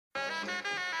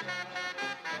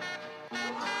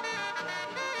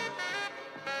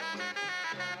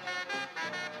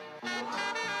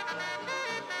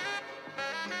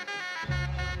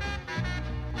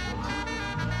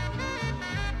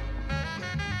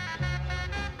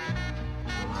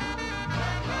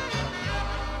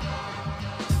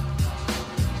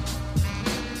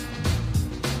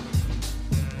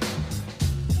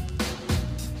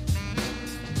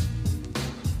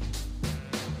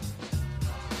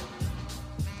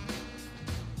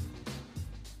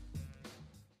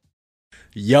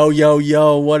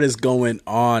Yo, what is going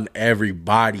on,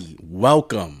 everybody?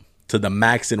 Welcome to the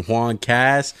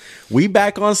Max&JuanCast. We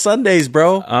back on Sundays,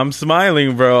 bro. I'm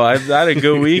smiling, bro. I had a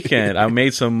good weekend. I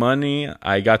made some money.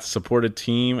 I got to support a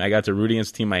team. I got to root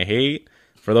against a team I hate.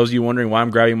 For those of you wondering why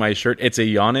I'm grabbing my shirt, it's a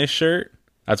Giannis shirt.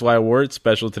 That's why I wore it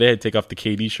special today. I take off the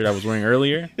KD shirt I was wearing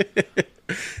earlier. But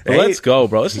let's go,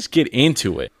 bro. Let's just get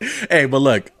into it. Hey, but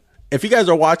look, if you guys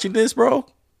are watching this, bro,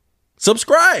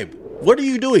 subscribe. What are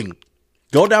you doing?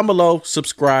 Go down below,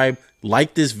 subscribe,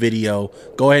 like this video.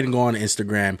 Go ahead and go on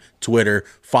Instagram, Twitter.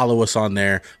 Follow us on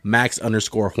there,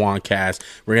 Max&JuanCast.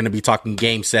 We're going to be talking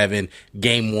Game 7,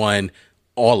 Game 1,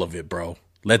 all of it, bro.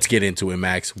 Let's get into it,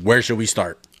 Max. Where should we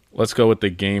start? Let's go with the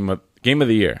game of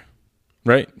the year,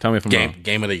 right? Tell me if I'm wrong.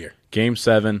 Game of the year. Game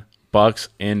 7, Bucks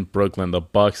in Brooklyn. The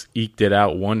Bucks eked it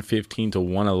out 115 to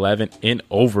 111 in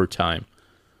overtime.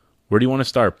 Where do you want to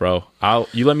start, bro?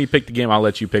 You let me pick the game. I'll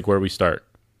let you pick where we start.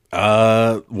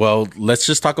 Well, let's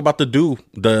just talk about the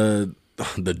matchup.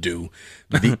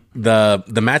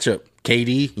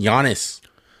 KD, Giannis.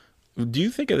 Do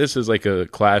you think of this as like a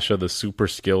clash of the super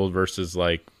skilled versus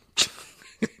like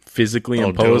physically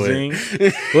imposing?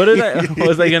 What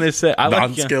was I gonna say?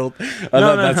 Non-skilled. No,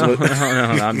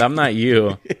 I'm not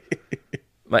you.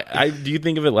 Do you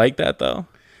think of it like that though?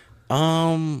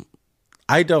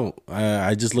 I don't.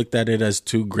 I just looked at it as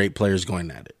two great players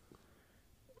going at it.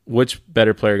 Which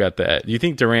better player got that? Do you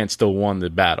think Durant still won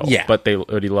the battle? Yeah. But he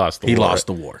lost the war. He lost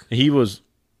the war. He was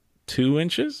 2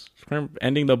 inches from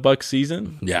ending the Bucks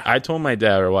season. Yeah. I told my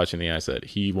dad we were watching the game, I said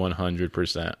he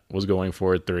 100% was going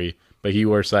for a 3, but he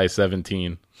wore size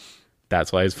 17.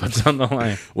 That's why his foot's on the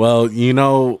line. Well, you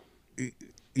know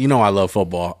I love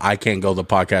football. I can't go the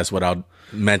podcast without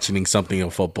mentioning something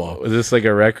of football. Is this like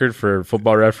a record for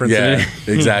football reference? Yeah,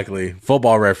 exactly.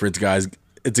 Football reference, guys.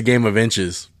 It's a game of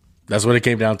inches. That's what it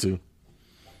came down to,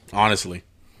 honestly.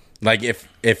 Like, if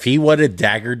he would have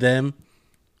daggered them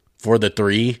for the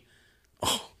 3,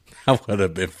 that would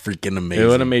have been freaking amazing. It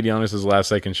would have made Giannis'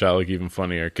 last-second shot look even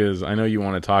funnier, because I know you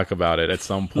want to talk about it at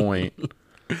some point.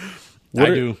 I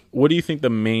do. What do you think the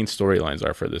main storylines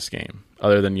are for this game,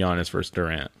 other than Giannis versus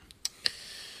Durant?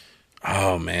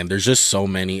 Oh, man, there's just so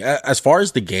many. As far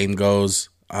as the game goes,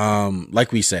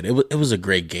 like we said, it was a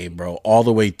great game, bro. All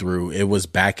the way through, it was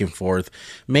back and forth.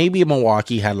 Maybe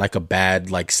Milwaukee had like a bad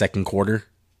second quarter.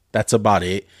 That's about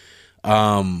it.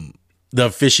 The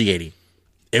officiating,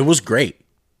 it was great.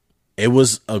 It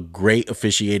was a great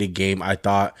officiated game. I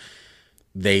thought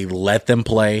they let them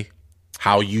play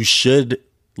how you should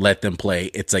let them play.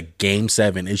 It's a Game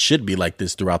 7. It should be like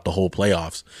this throughout the whole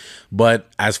playoffs. But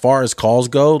as far as calls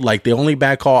go, like the only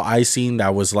bad call I seen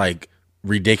that was like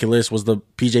ridiculous was the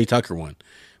PJ Tucker one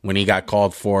when he got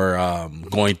called for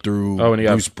going through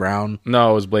Bruce Brown. No,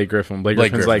 it was Blake Griffin. Blake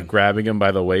Griffin's like grabbing him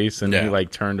by the waist and he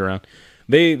like turned around.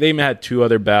 They had 2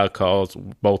 other bad calls.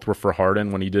 Both were for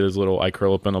Harden when he did his little I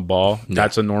curl up in a ball. Yeah.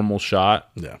 That's a normal shot.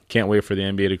 Yeah. Can't wait for the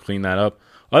NBA to clean that up.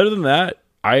 Other than that,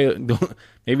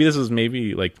 maybe this is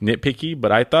like nitpicky,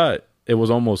 but I thought it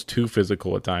was almost too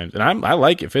physical at times. And I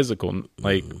like it physical.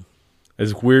 Like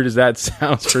as weird as that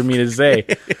sounds for me to say,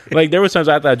 like there was times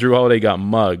I thought Drew Holiday got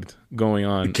mugged going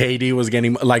on. KD was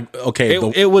getting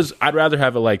it was. I'd rather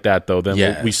have it like that though than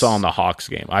what we saw in the Hawks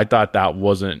game. I thought that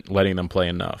wasn't letting them play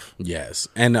enough. Yes,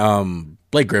 and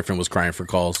Blake Griffin was crying for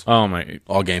calls. Oh my,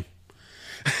 all game.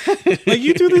 Like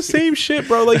you do the same shit,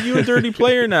 bro. Like you a dirty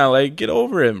player now. Like get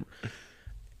over him.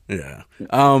 Yeah.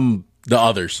 The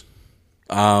others.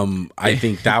 I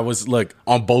think that was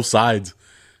on both sides.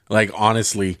 Like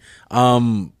honestly,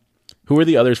 who were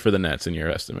the others for the Nets in your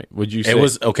estimate? Would you say it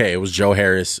was okay? It was Joe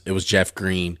Harris, it was Jeff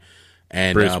Green,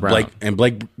 and Blake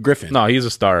Griffin. No, he's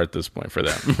a star at this point for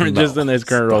them. Just in his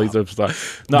current role, he's a star.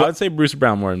 No, I'd say Bruce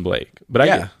Brown more than Blake. But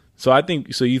I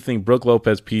think so. You think Brook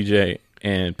Lopez, PJ,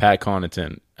 and Pat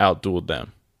Connaughton outdueled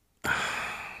them?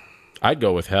 I'd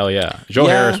go with hell yeah. Joe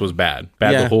Harris was bad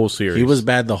the whole series. He was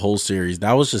bad the whole series.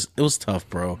 That was it was tough,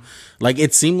 bro. Like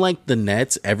it seemed like the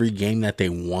Nets, every game that they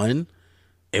won,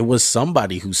 it was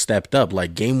somebody who stepped up.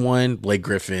 Like game 1, Blake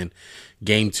Griffin.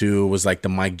 Game 2 was like the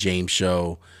Mike James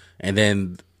show, and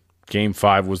then Game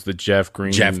 5 was the Jeff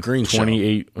Green 28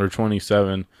 show. Or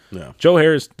 27. Yeah. Joe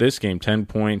Harris, this game, 10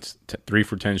 points, 3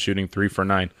 for 10 shooting, 3 for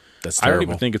 9. That's terrible. I don't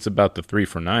even think it's about the 3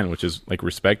 for 9, which is like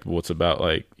respectable. It's about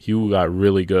like he got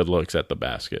really good looks at the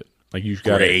basket. Like you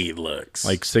got great looks.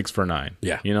 Like 6 for 9.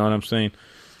 Yeah. You know what I'm saying?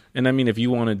 And I mean, if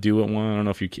you want to do it one, I don't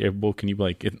know if you're capable. Can you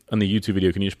like on the YouTube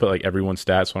video? Can you just put like everyone's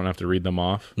stats so I don't have to read them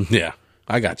off? Yeah,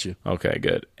 I got you. Okay,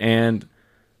 good. And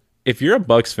if you're a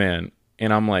Bucks fan,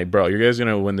 and I'm like, bro, you guys are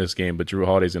gonna win this game, but Drew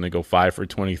Holiday's gonna go 5 for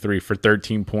 23 for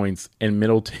 13 points, and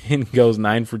Middleton goes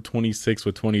 9 for 26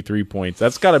 with 23 points.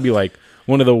 That's got to be like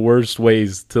one of the worst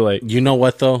ways to like. You know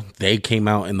what though? They came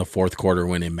out in the fourth quarter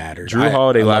when it mattered. Drew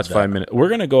Holiday last 5 minutes. We're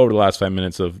gonna go over the last 5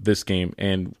 minutes of this game,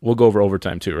 and we'll go over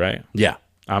overtime too, right? Yeah.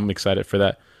 I'm excited for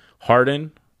that.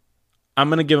 Harden, I'm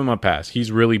going to give him a pass.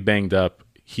 He's really banged up.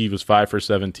 He was 5 for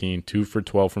 17, 2 for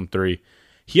 12 from 3.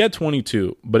 He had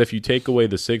 22, but if you take away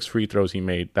the 6 free throws he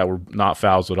made that were not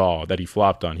fouls at all, that he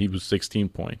flopped on, he was 16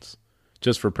 points.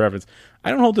 Just for preference.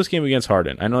 I don't hold this game against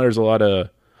Harden. I know there's a lot of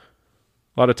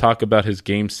talk about his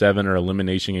Game 7 or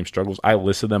elimination game struggles. I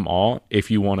listed them all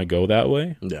if you want to go that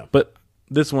way. Yeah. But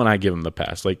this one I give him the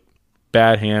pass. Like,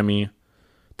 bad hammy.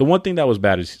 The one thing that was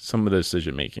bad is some of the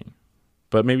decision making,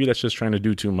 but maybe that's just trying to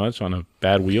do too much on a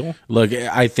bad wheel. Look,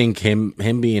 I think him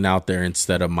being out there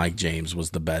instead of Mike James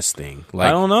was the best thing. Like,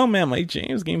 I don't know, man. Mike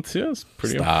James Game 2 is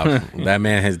pretty. Stop. That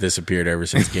man has disappeared ever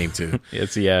since Game 2.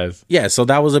 Yes, he has. Yeah, so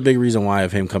that was a big reason why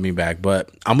of him coming back. But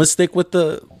I'm gonna stick with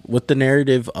the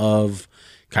narrative of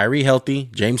Kyrie healthy,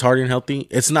 James Harden healthy.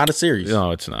 It's not a series. No,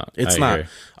 it's not. It's not.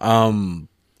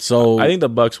 So I think the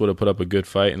Bucks would have put up a good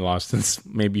fight and lost in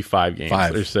maybe 5 games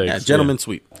or 6. Yeah, gentleman's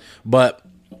sweep. But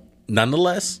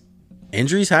nonetheless,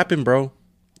 injuries happen, bro.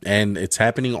 And it's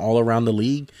happening all around the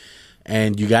league.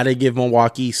 And you got to give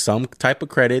Milwaukee some type of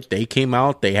credit. They came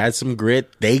out. They had some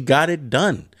grit. They got it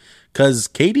done. Because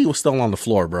KD was still on the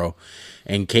floor, bro.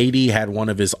 And KD had one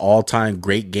of his all-time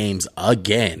great games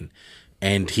again.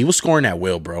 And he was scoring at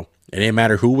will, bro. It didn't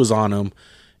matter who was on him.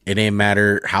 It didn't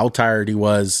matter how tired he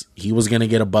was going to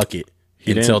get a bucket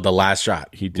until the last shot.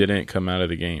 He didn't come out of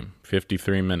the game.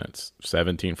 53 minutes,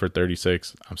 17 for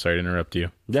 36. I'm sorry to interrupt you.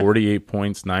 Yeah. 48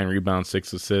 points, 9 rebounds,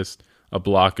 6 assists, a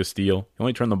block, a steal. He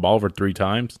only turned the ball over 3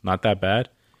 times. Not that bad.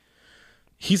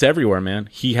 He's everywhere, man.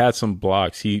 He had some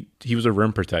blocks. He was a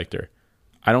rim protector.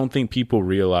 I don't think people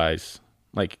realize,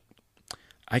 like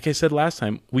I said last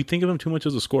time, we think of him too much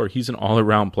as a scorer. He's an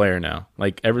all-around player now.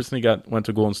 Like, ever since he went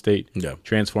to Golden State,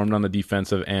 transformed on the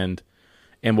defensive end.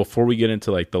 And before we get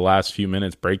into, like, the last few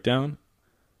minutes breakdown,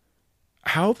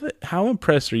 how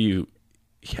impressed are you?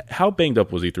 How banged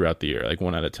up was he throughout the year? Like,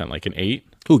 1 out of 10, like an 8?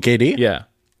 Who, KD? Yeah.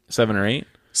 7 or 8?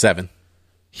 7.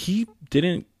 He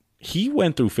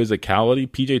went through physicality.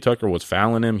 PJ Tucker was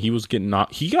fouling him. He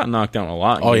got knocked down a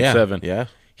lot in Game 7. Yeah.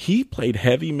 He played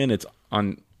heavy minutes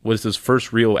on was his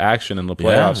first real action in the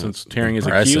playoffs since tearing his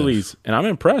Achilles. And I'm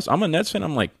impressed. I'm a Nets fan.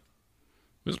 I'm like,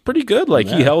 it was pretty good. Like,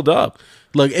 he held up.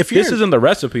 Look, if this isn't the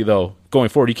recipe, though, going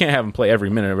forward. You can't have him play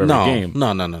every minute of every game.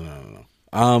 No.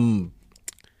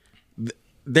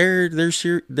 Their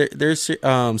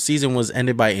season was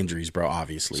ended by injuries, bro,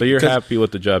 obviously. So you're happy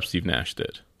with the job Steve Nash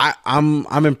did?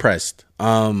 I'm impressed.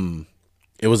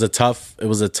 It was a tough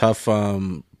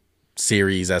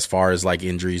series as far as like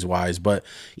injuries wise, but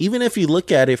even if you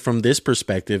look at it from this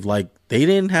perspective, like, they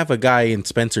didn't have a guy in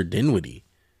Spencer Dinwiddie.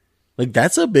 Like,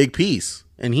 that's a big piece,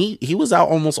 and he was out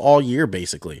almost all year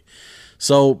basically.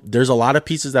 So there's a lot of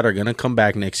pieces that are going to come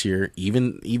back next year.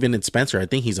 Even in Spencer, I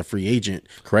think he's a free agent.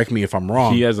 Correct me if I'm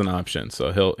wrong. He has an option,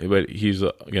 so he's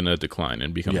going to become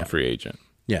and become a free agent.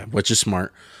 Yeah, which is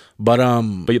smart. But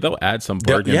they'll add some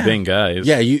bargain bin guys.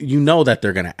 Yeah, you know that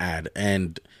they're going to add.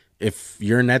 And if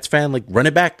you're a Nets fan, like, run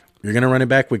it back. You're going to run it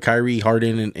back with Kyrie,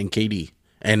 Harden, and KD.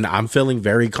 And I'm feeling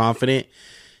very confident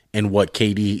in what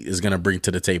KD is going to bring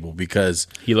to the table because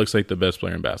he looks like the best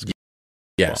player in basketball.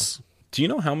 Yes. Do you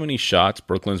know how many shots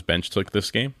Brooklyn's bench took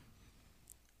this game?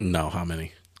 No, how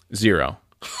many? 0.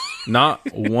 Not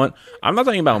one. I'm not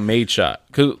talking about made shot,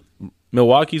 because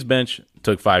Milwaukee's bench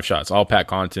took 5 shots. All Pat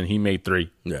Connaughton, he made 3.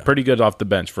 Yeah. Pretty good off the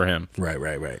bench for him.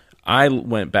 Right. I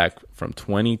went back from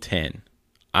 2010.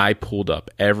 I pulled up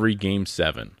every Game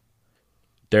 7.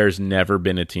 There's never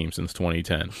been a team since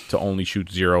 2010 to only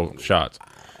shoot 0 shots.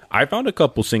 I found a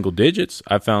couple single digits.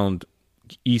 I found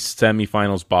East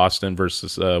semifinals Boston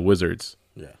versus Wizards.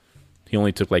 Yeah, he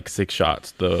only took like 6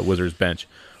 shots, the Wizards bench.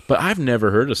 But I've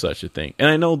never heard of such a thing. And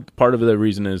I know part of the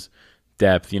reason is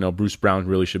depth. You know, Bruce Brown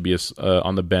really should be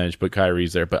on the bench, but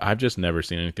Kyrie's there. But I've just never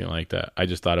seen anything like that. I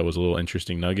just thought it was a little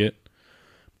interesting nugget.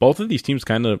 Both of these teams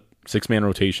kind of 6-man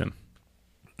rotation.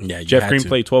 Yeah, Jeff Green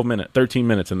played 13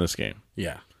 minutes in this game.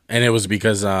 Yeah. And it was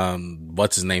because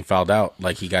what's his name fouled out.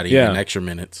 Like he got even extra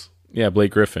minutes. Yeah,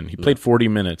 Blake Griffin. He played 40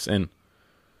 minutes, and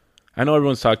I know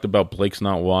everyone's talked about Blake's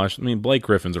not washed. I mean, Blake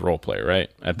Griffin's a role player, right?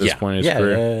 At this point in his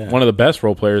career. One of the best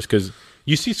role players because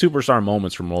you see superstar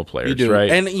moments from role players,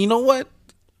 right? And you know what?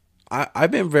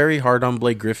 I've been very hard on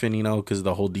Blake Griffin, you know, because of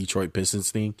the whole Detroit Pistons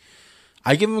thing.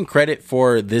 I give him credit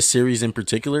for this series in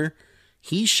particular.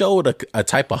 He showed a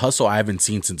type of hustle I haven't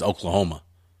seen since Oklahoma.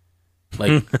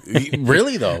 Like,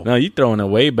 really, though. No, you throwing it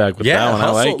way back with that one.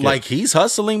 Hustle, I like it. Like, he's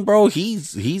hustling, bro.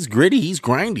 He's gritty. He's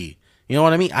grindy. You know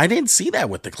what I mean? I didn't see that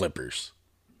with the Clippers.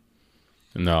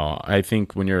 No, I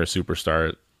think when you're a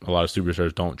superstar, a lot of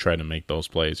superstars don't try to make those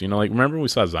plays. You know, like, remember we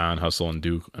saw Zion hustle in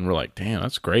Duke, and we're like, damn,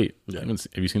 that's great. Yeah. Have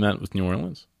you seen that with New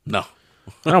Orleans? No.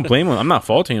 I don't blame him. I'm not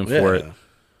faulting him for it.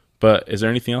 But is there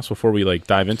anything else before we, like,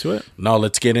 dive into it? No,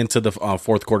 let's get into the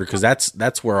fourth quarter, because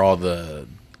that's where all the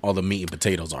meat and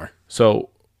potatoes are. So,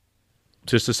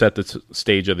 just to set the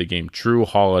stage of the game, Drew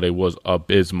Holiday was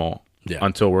abysmal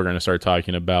until we're going to start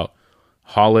talking about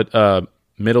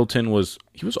Middleton was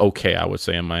okay, I would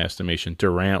say, in my estimation.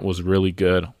 Durant was really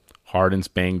good. Harden's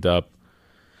banged up.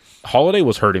 Holiday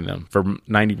was hurting them for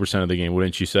 90% of the game,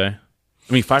 wouldn't you say?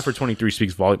 I mean, 5 for 23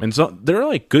 speaks volume. And so they're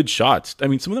like good shots. I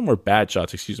mean, some of them were bad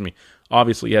shots, excuse me.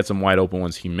 Obviously, he had some wide open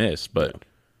ones he missed, but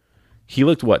he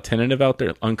looked, tentative out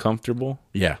there, uncomfortable?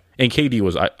 Yeah. And KD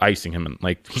was icing him.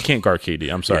 Like, he can't guard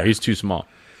KD. I'm sorry. He's too small.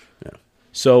 Yeah.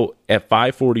 So, at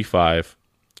 5:45,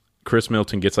 Chris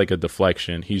Middleton gets like a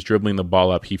deflection. He's dribbling the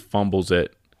ball up. He fumbles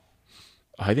it.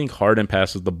 I think Harden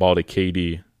passes the ball to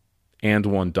KD and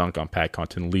one dunk on Pat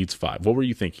Connaughton, leads 5. What were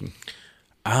you thinking?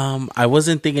 I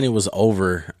wasn't thinking it was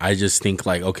over. I just think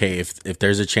like, okay, if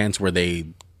there's a chance where they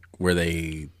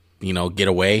get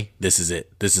away, this is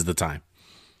it. This is the time.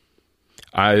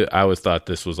 I always thought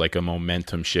this was like a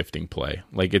momentum shifting play.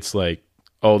 Like it's like,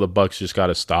 oh, the Bucks just got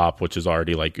to stop, which is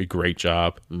already like a great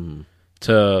job. Mm.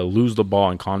 To lose the ball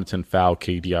and Connaughton foul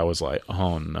KD, I was like,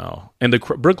 oh no. And the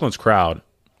Brooklyn's crowd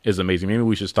is amazing. Maybe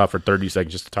we should stop for 30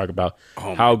 seconds just to talk about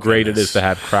how great it is to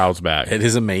have crowds back. It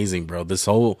is amazing, bro. This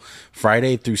whole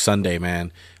Friday through Sunday,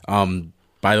 man.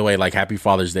 By the way, like happy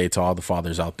Father's Day to all the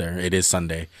fathers out there. It is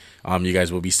Sunday. You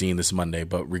guys will be seeing this Monday,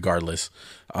 but regardless.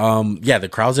 The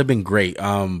crowds have been great.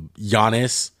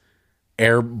 Giannis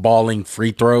airballing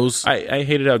free throws. I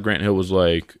hated how Grant Hill was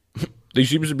like, they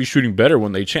seem to be shooting better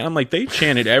when they chant. I'm like, they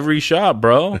chanted every shot,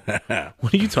 bro.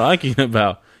 What are you talking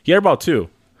about? He airballed 2.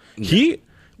 Yeah.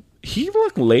 He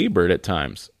looked labored at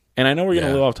times. And I know we're getting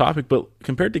a little off topic, but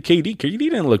compared to KD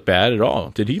didn't look bad at all.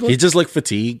 Did he look? He just looked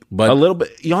fatigued, but a little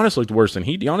bit. Giannis looked worse than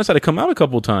Giannis had to come out a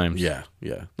couple times. Yeah.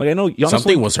 Like I know Giannis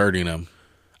something was hurting him.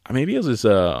 Maybe it was his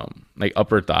like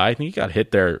upper thigh. I think he got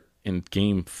hit there in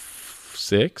game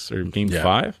 6 or game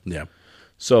 5. Yeah.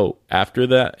 So after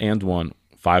that and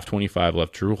 5:25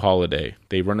 left, Drew Holiday,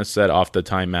 they run a set off the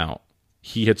timeout.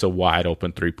 He hits a wide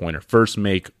open 3-pointer. First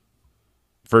made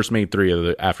 3 of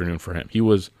the afternoon for him. He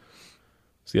was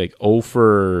like 0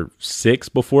 for 6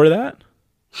 before that.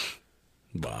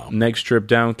 Wow. Next trip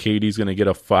down, KD's going to get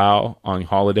a foul on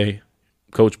Holiday.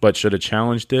 Coach Butt should have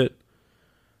challenged it.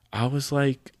 I was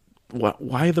like,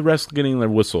 why are the refs getting their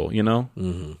whistle, you know?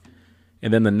 Mm-hmm.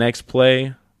 And then the next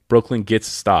play, Brooklyn gets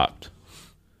stopped.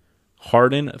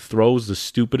 Harden throws the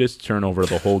stupidest turnover of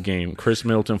the whole game. Chris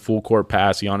Middleton, full court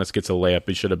pass. Giannis gets a layup.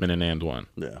 It should have been an and one.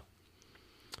 Yeah.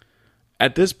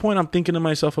 At this point, I'm thinking to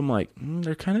myself, I'm like,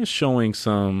 they're kind of showing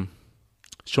some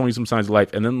signs of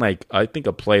life. And then, like, I think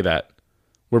a play that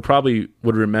we probably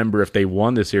would remember if they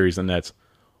won the series, and that's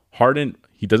Harden.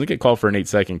 He doesn't get called for an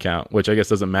 8-second count, which I guess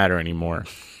doesn't matter anymore.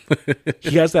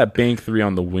 He has that bank 3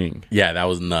 on the wing. Yeah, that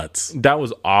was nuts. That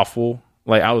was awful.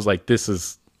 Like, I was like, this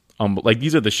is like,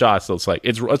 these are the shots. So it's like I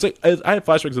had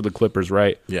flashbacks of the Clippers,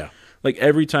 right? Yeah. Like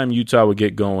every time Utah would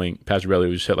get going, Patrick Beverley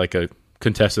would just hit like a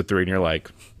contested 3, and you're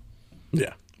like,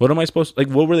 yeah. What am I supposed to, like?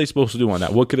 What were they supposed to do on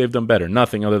that? What could they have done better?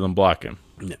 Nothing other than block him.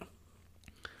 Yeah.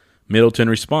 Middleton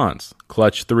responds.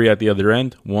 Clutch 3 at the other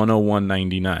end,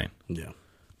 101-99. Yeah.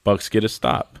 Bucks get a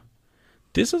stop.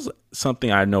 This is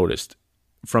something I noticed.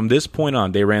 From this point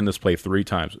on, they ran this play 3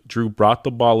 times. Drew brought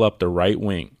the ball up the right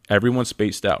wing. Everyone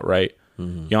spaced out, right?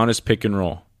 Mm-hmm. Giannis pick and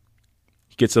roll.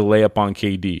 He gets a layup on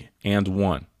KD and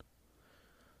 1.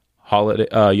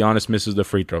 Giannis misses the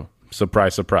free throw.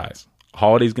 Surprise, surprise.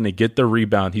 Holiday's going to get the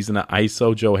rebound. He's going to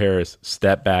ISO Joe Harris,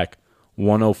 step back,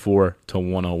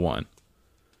 104-101.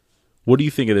 What do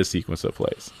you think of this sequence of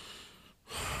plays?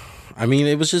 I mean,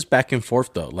 it was just back and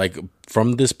forth, though. Like,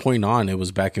 from this point on, it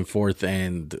was back and forth.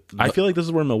 And I feel like this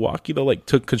is where Milwaukee, though, like,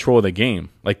 took control of the game.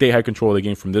 Like, they had control of the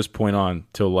game from this point on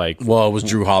till, like... Well, it was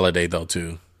Drew Holiday, though,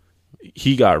 too.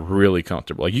 He got really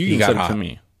comfortable. Like, you said it to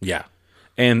me. Yeah.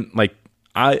 And like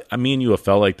me and you have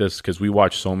felt like this because we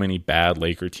watch so many bad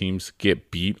Laker teams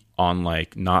get beat on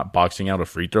like not boxing out a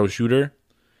free throw shooter.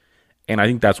 And I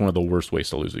think that's one of the worst ways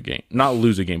to lose a game. Not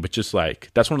lose a game, but just like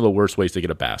that's one of the worst ways to get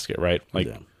a basket, right?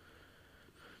 Like,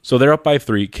 so they're up by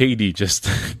 3. KD just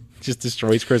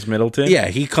destroys Chris Middleton. Yeah,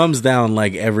 he comes down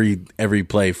like every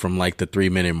play from like the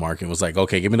 3-minute mark and was like,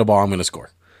 okay, give me the ball, I'm going to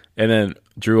score. And then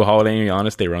Drew Holiday and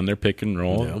Giannis, they run their pick and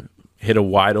roll, hit a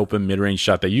wide open mid range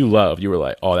shot that you love. You were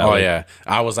like, yeah.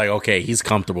 I was like, okay, he's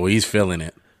comfortable, he's feeling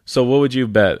it. So what would you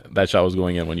bet that shot was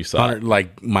going in when you saw it?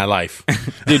 Like my life.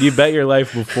 Dude, you bet your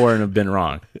life before and have been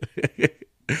wrong.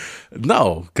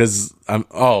 No, because I'm.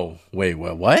 Oh, wait,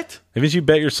 what? Haven't you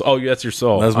bet your soul? Oh, that's your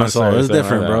soul. That's my soul. It's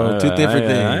different, bro. Two different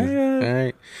things. All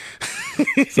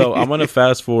right. So I'm going to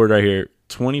fast forward right here.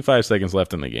 25 seconds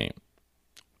left in the game.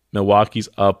 Milwaukee's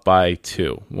up by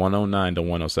 2, 109 to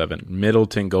 107.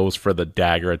 Middleton goes for the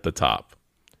dagger at the top.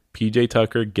 PJ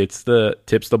Tucker tips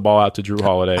the ball out to Drew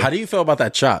Holiday. How do you feel about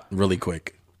that shot? Really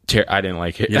quick. I didn't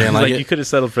like it. You didn't like it? You could have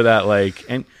settled for that.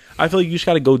 And I feel like you just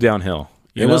got to go downhill.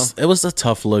 It was a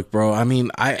tough look, bro. I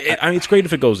mean, it's great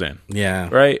if it goes in. Yeah.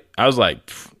 Right. I was like,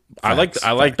 I like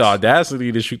the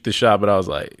audacity to shoot the shot, but I was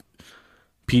like,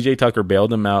 PJ Tucker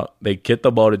bailed him out. They get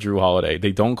the ball to Drew Holiday.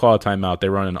 They don't call a timeout. They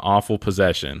run an awful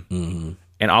possession. Mm-hmm.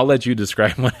 And I'll let you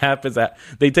describe what happens.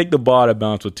 They take the ball out of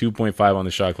bounds with 2.5 on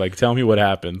the shot clock. Tell me what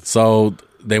happens. So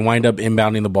they wind up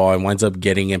inbounding the ball and winds up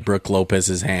getting in Brook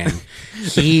Lopez's hand.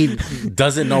 He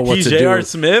doesn't know what to do. He's J.R.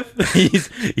 Smith.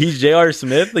 He's J.R.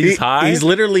 Smith. He's high. He's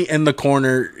literally in the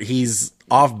corner. He's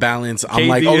off balance. I'm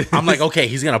like, okay,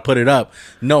 he's gonna put it up.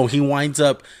 No, he winds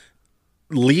up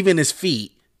leaving his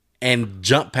feet and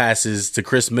jump passes to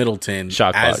Chris Middleton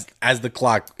as the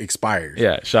clock expires.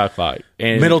 Yeah, shot clock.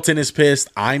 And Middleton is pissed.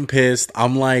 I'm pissed.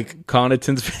 I'm like,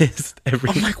 Connaughton's pissed.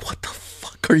 I'm like, what the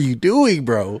fuck are you doing,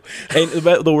 bro? And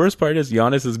the worst part is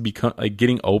Giannis is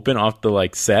getting open off the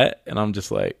like set, and I'm just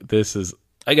like, this is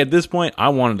like at this point,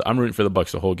 I'm rooting for the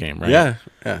Bucks the whole game, right?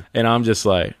 Yeah. And I'm just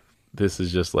like, this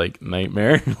is just like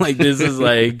nightmare. Like this is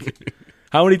like.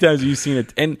 How many times have you seen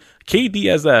it? And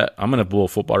KD has that. I'm gonna blow a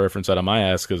football reference out of my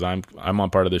ass because I'm on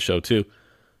part of the show too.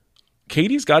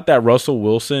 KD's got that Russell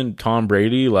Wilson, Tom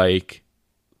Brady. Like,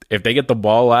 if they get the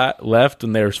ball left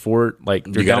and there's 4, like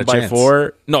they're down by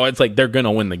 4. No, it's like they're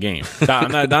gonna win the game.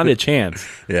 Not a chance.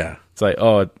 Yeah, it's like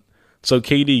so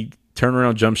KD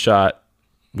turnaround jump shot.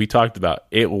 We talked about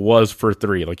it was for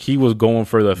 3. Like he was going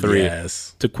for the 3.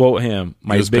 Yes. To quote him,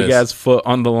 my big ass foot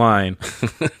on the line.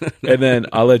 And then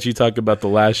I'll let you talk about the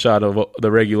last shot of the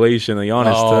regulation that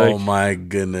Giannis took. Oh my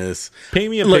goodness.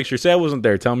 Paint me a picture. Say I wasn't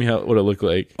there. Tell me what it looked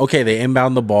like. Okay, they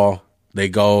inbound the ball. They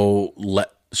go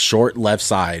short left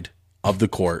side of the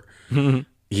court.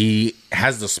 He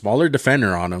has the smaller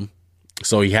defender on him.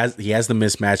 So he has the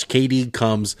mismatch. KD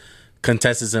comes,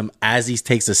 contests him as he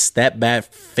takes a step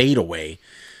back fadeaway.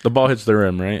 The ball hits the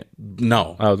rim, right?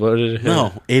 No. Oh, what did it hit?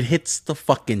 No, it hits the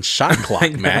fucking shot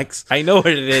clock, Max. I know what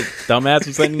it is. Dumbass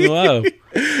was setting you up.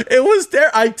 It was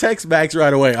there. I text Max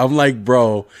right away. I'm like,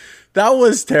 bro, that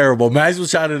was terrible. Max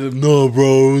was shouting at him, no,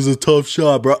 bro, it was a tough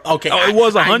shot, bro. Okay. Oh, it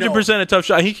was 100% a tough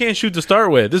shot. He can't shoot to start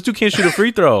with. This dude can't shoot a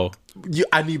free throw.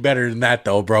 I need better than that,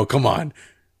 though, bro. Come on.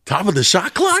 Top of the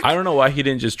shot clock? I don't know why he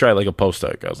didn't just try like a post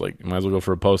hook. I was like, might as well go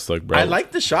for a post hook, bro. I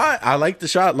like the shot.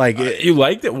 Like you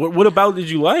liked it? What about did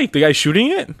you like? The guy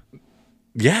shooting it?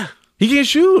 Yeah. He can't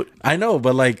shoot. I know,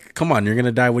 but like, come on, you're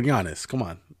gonna die with Giannis. Come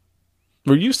on.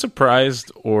 Were you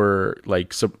surprised or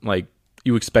like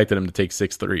you expected him to take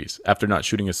 6 threes after not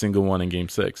shooting a single one in Game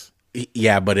 6?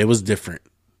 Yeah, but it was different.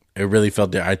 It really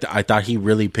felt different. I thought he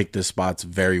really picked his spots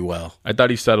very well. I thought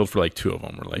he settled for like 2 of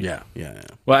them. Or like, yeah.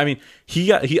 Well, I mean,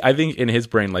 I think in his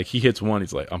brain, like he hits one,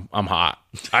 he's like, I'm hot.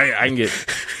 I can get.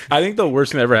 I think the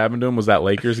worst thing that ever happened to him was that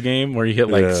Lakers game where he hit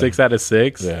like 6 out of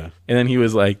 6. Yeah. And then he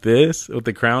was like this with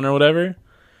the crown or whatever.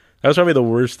 That was probably the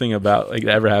worst thing about like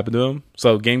that ever happened to him.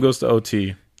 So game goes to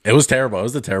OT. It was terrible. It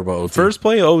was a terrible OT. First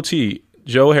play OT.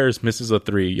 Joe Harris misses a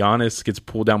 3. Giannis gets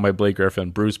pulled down by Blake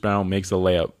Griffin. Bruce Brown makes the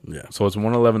layup. Yeah. So it's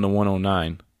 111 to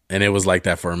 109. And it was like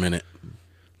that for a minute.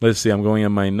 Let's see. I'm going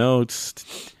in my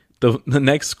notes. The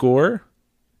next score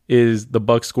is the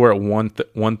Bucks score at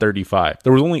 135.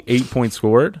 There was only 8 points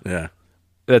scored. Yeah.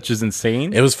 That's just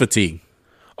insane. It was fatigue.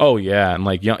 Oh, yeah. And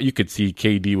like you could see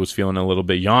KD was feeling a little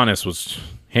bit. Giannis was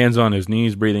hands on his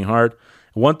knees, breathing hard.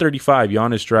 135,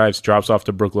 Giannis drives, drops off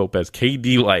to Brook Lopez.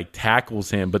 KD like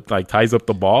tackles him, but like ties up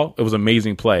the ball. It was an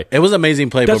amazing play. It was an amazing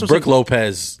play, but Brook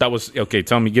Lopez. That was okay.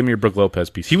 Give me your Brook Lopez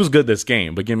piece. He was good this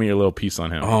game, but give me your little piece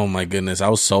on him. Oh my goodness, I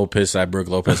was so pissed at Brook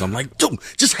Lopez. I'm like, dude,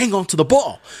 just hang on to the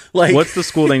ball. Like, what's the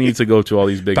school they need to go to? All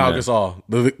these big Pau men? Gasol,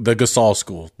 the Gasol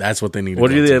school. That's what they need.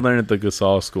 What do they learn at the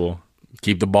Gasol school?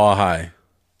 Keep the ball high.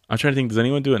 I'm trying to think. Does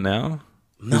anyone do it now?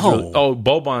 No.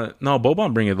 Boban. No,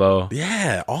 Boban bring it low.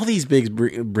 Yeah, all these bigs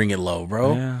bring it low,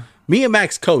 bro. Yeah. Me and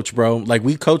Max coach, bro. Like,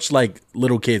 we coach like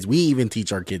little kids. We even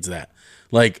teach our kids that.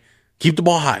 Like, keep the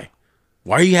ball high.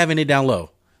 Why are you having it down low?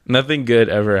 Nothing good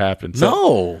ever happened.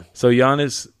 No. So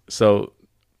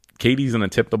KD's gonna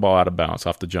tip the ball out of bounds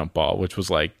off the jump ball, which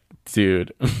was like,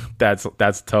 dude, that's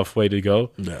a tough way to go.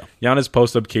 Yeah. Giannis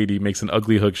posts up KD, makes an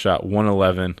ugly hook shot,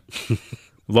 111.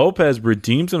 Lopez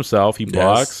redeems himself. He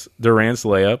blocks Durant's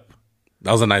layup.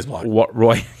 That was a nice block.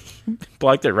 Roy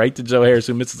blocked it right to Joe Harris,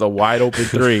 who misses a wide open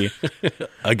three.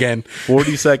 Again.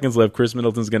 40 seconds left. Chris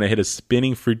Middleton's going to hit a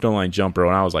spinning free throw line jumper.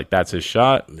 And I was like, that's his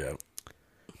shot. Yeah.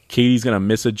 KD's going to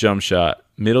miss a jump shot.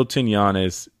 Middleton,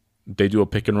 Giannis, they do a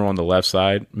pick and roll on the left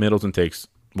side. Middleton takes,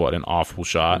 an awful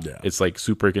shot. Yeah. It's like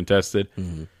super contested.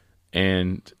 Mm-hmm.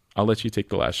 And I'll let you take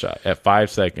the last shot at 5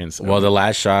 seconds. Well, the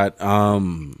last shot,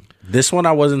 this one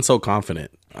I wasn't so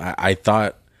confident. I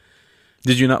thought.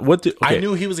 Did you not? Okay. I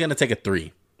knew he was going to take a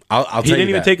three. I'll tell you he didn't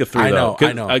even take a three. I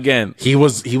know. Again, he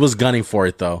was gunning for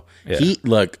it though.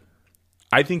 Yeah.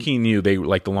 I think he knew the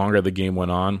longer the game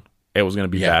went on, it was going to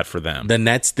be bad for them. The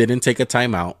Nets didn't take a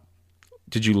timeout.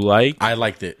 Did you like? I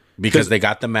liked it because they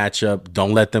got the matchup.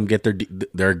 Don't let them get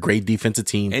their great defensive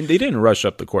team. And they didn't rush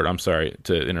up the court. I'm sorry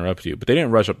to interrupt you, but they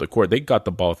didn't rush up the court. They got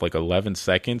the ball with like 11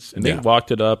 seconds, and they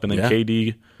walked it up, and then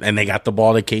KD. And they got the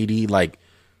ball to KD like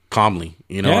calmly.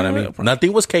 You know what I mean?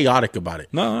 Nothing was chaotic about it.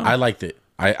 No. I liked it.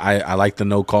 I like the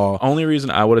no call. Only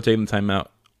reason I would have taken the timeout,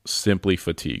 simply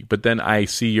fatigue. But then I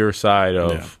see your side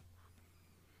of,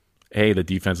 hey, the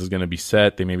defense is going to be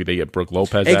set. They get Brook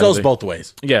Lopez. It goes both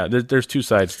ways. Yeah, there's two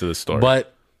sides to the story.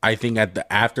 But I think at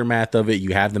the aftermath of it,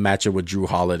 you have the matchup with Drew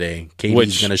Holiday.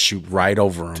 KD's going to shoot right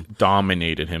over him.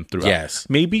 Dominated him throughout. Yes.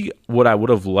 Maybe what I would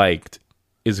have liked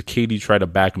is a KD try to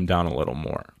back him down a little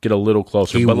more, get a little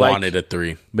closer. He wanted a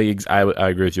three. But I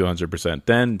agree with you 100%.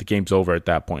 Then the game's over at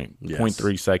that point. Yes.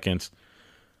 0.3 seconds.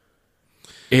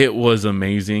 It was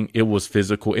amazing. It was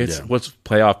physical. It's what's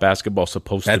playoff basketball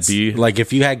supposed to be. Like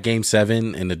if you had Game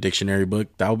 7 in the dictionary book,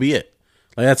 that would be it.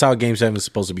 Like that's how Game 7 is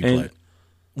supposed to be played.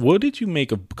 What did you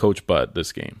make of Coach Bud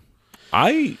this game?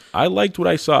 I liked what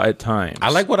I saw at times. I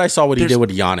like what I saw he did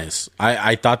with Giannis.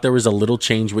 I thought there was a little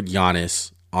change with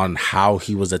Giannis on how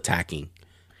he was attacking.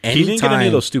 He didn't get any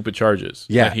of those stupid charges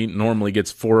that he normally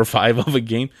gets 4 or 5 of a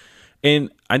game.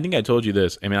 And I think I told you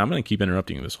this. I mean, I'm going to keep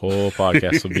interrupting you this whole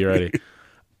podcast, so be ready.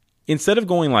 Instead of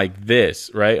going like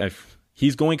this, right,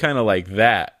 he's going kind of like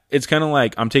that. It's kind of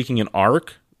like I'm taking an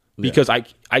arc because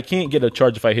I can't get a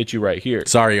charge if I hit you right here.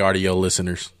 Sorry, audio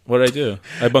listeners. What did I do?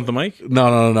 I bumped the mic?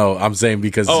 No. I'm saying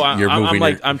because you're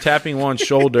moving. I'm tapping one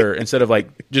shoulder instead of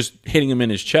like just hitting him in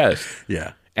his chest.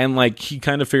 Yeah. And like he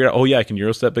kind of figured out, I can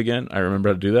Euro step again. I remember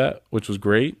how to do that, which was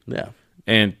great. Yeah.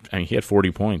 And I mean, he had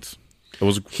 40 points. It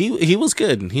was he was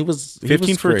good. He was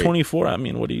 15 for great. 24. I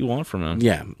mean, what do you want from him?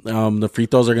 Yeah. The free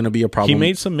throws are going to be a problem. He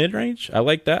made some mid range. I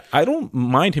like that. I don't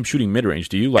mind him shooting mid range.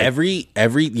 Do you like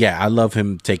I love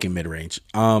him taking mid range.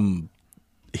 Him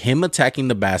attacking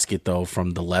the basket though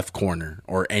from the left corner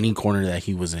or any corner that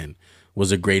he was in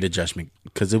was a great adjustment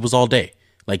because it was all day.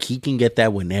 Like he can get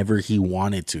that whenever he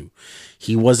wanted to.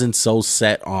 He wasn't so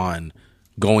set on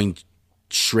going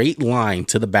straight line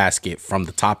to the basket from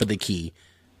the top of the key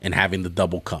and having the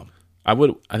double come. I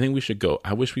think we should go.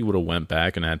 I wish we would have went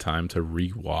back and had time to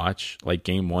rewatch like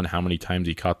game 1, how many times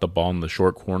he caught the ball in the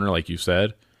short corner, like you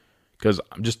said. Because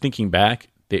I'm just thinking back,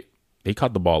 they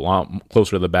caught the ball a lot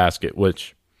closer to the basket,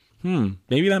 which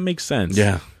maybe that makes sense.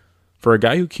 Yeah. For a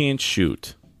guy who can't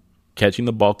shoot, catching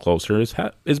the ball closer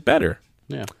is better.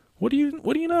 Yeah. What do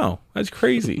you know? That's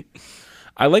crazy.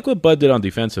 I like what Bud did on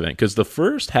defensive end because the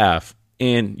first half,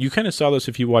 and you kind of saw this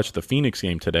if you watched the Phoenix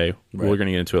game today. Right. We're going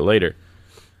to get into it later.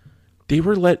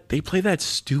 They play that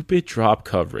stupid drop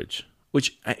coverage,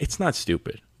 which it's not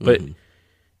stupid, but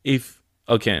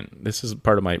this is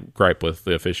part of my gripe with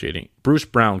the officiating. Bruce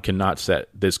Brown cannot set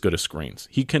this good of screens.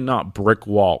 He cannot brick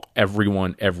wall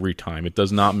everyone every time. It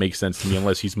does not make sense to me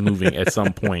unless he's moving at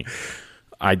some point.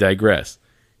 I digress.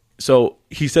 So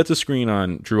he sets a screen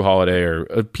on Drew Holiday or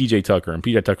PJ Tucker, and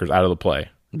PJ Tucker's out of the play.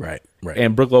 Right.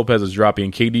 And Brook Lopez is dropping,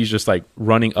 and KD's just like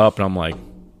running up, and I'm like,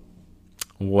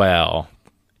 well,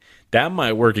 that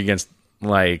might work against,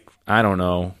 like, I don't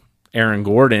know, Aaron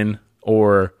Gordon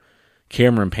or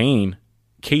Cameron Payne,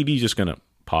 KD's just going to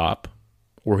pop,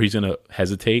 or he's going to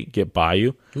hesitate, get by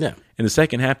you. Yeah. In the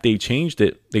second half, they changed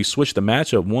it. They switched the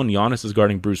matchup. One, Giannis is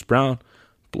guarding Bruce Brown.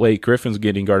 Blake Griffin's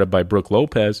getting guarded by Brook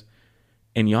Lopez.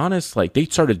 And Giannis, like, they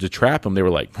started to trap him. They were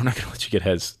like, we're not going to let you get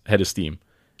head of steam.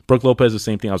 Brook Lopez, the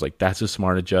same thing. I was like, that's a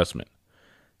smart adjustment.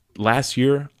 Last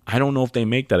year, I don't know if they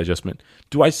make that adjustment.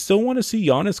 Do I still want to see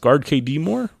Giannis guard KD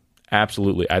more?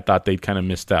 Absolutely. I thought they'd kind of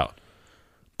missed out.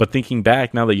 But thinking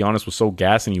back, now that Giannis was so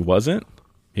gassed and he wasn't,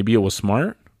 maybe it was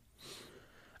smart.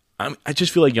 I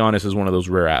just feel like Giannis is one of those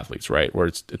rare athletes, right? Where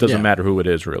it doesn't matter who it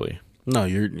is, really. No,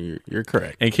 you're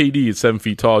correct. And KD is 7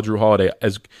 feet tall. Drew Holiday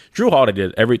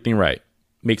did everything right.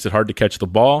 Makes it hard to catch the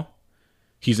ball.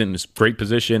 He's in this great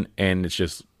position, and it's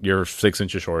just, you're 6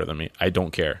 inches shorter than me. I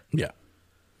don't care. Yeah.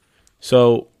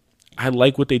 So I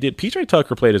like what they did. PJ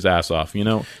Tucker played his ass off, you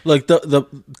know. Look, the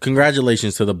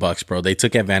congratulations to the Bucks, bro. They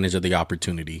took advantage of the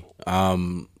opportunity,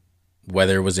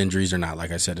 whether it was injuries or not.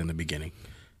 Like I said in the beginning,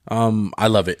 I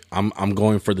love it. I'm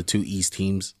going for the 2 East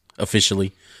teams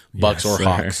officially, Bucks or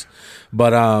Hawks.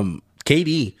 But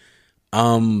KD,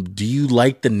 do you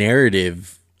like the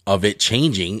narrative of it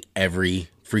changing every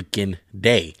freaking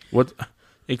day? What?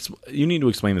 You need to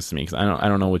explain this to me because I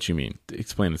don't know what you mean.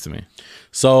 Explain this to me.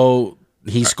 So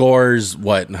he scores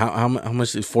what? How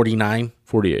much is 49?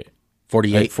 48.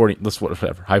 48? 40. Let's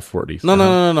whatever. High 40s.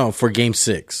 No. For game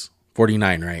 6,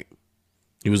 49, right?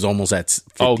 He was almost at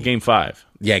 50. Oh, game 5.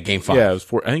 Yeah, game 5. Yeah, it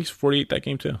was I think it's 48 that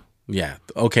game too. Yeah.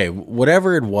 Okay.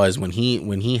 Whatever it was when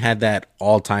he had that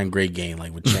all-time great game,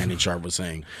 like what Shannon Sharp was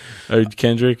saying.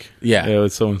 Kendrick. Yeah. It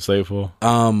was so insightful.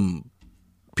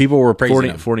 People were praising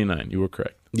him. 49. You were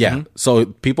correct. Yeah. Mm-hmm. So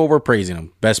people were praising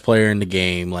him. Best player in the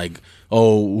game. Like,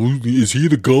 oh, is he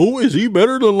the GOAT? Is he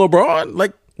better than LeBron?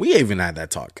 Like, we even had that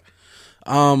talk.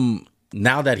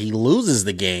 Now that he loses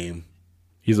the game,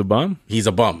 he's a bum? He's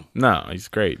a bum. No, he's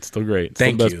great. Still great.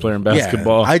 Thank Still you. Best player in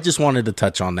basketball. Yeah, I just wanted to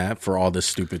touch on that for all the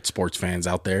stupid sports fans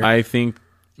out there. I think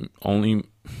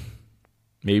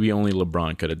maybe only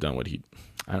LeBron could have done what he.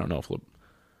 I don't know if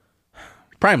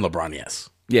Prime LeBron, yes.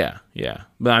 Yeah.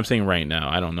 But I'm saying right now,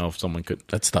 I don't know if someone could.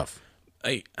 That's tough.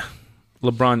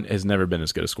 LeBron has never been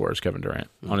as good a scorer as Kevin Durant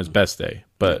on his best day,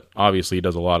 but obviously he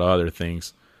does a lot of other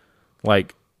things.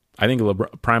 Like, I think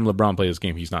prime LeBron plays this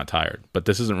game, he's not tired. But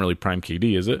this isn't really prime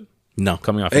KD, is it? No.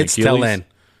 Coming off it's tail end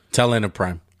of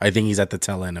prime. I think he's at the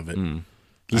tail end of it.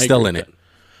 He's still in it.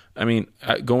 I mean,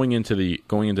 going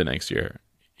into next year,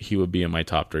 he would be in my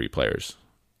top 30 players.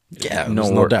 Yeah,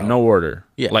 no doubt. No order.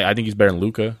 Yeah. Like, I think he's better than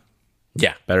Luka.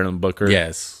 Yeah. Better than Booker.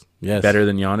 Yes. Better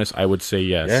than Giannis. I would say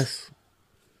yes. Yes.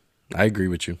 I agree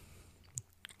with you.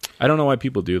 I don't know why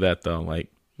people do that though. Like,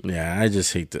 yeah, I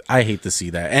just hate to see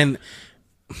that. And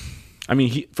I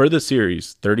mean, for the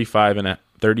series,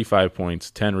 35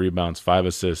 points, 10 rebounds, 5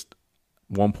 assists,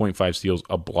 1.5 steals,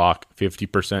 a block,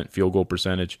 50% field goal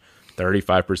percentage,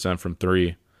 35% from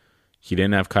 3. He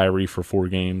didn't have Kyrie for 4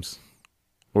 games,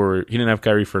 or he didn't have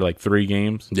Kyrie for like 3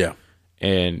 games. Yeah.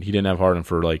 And he didn't have Harden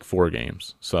for like 4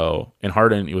 games. So, and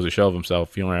Harden, he was a shell of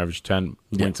himself. He only averaged 10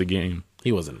 points a game.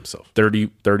 He wasn't himself.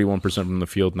 31% from the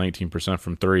field, 19%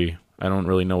 from 3. I don't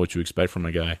really know what you expect from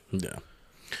a guy. Yeah.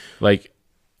 Like,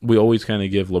 we always kind of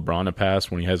give LeBron a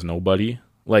pass when he has nobody.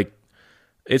 Like,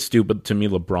 it's stupid to me.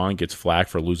 LeBron gets flack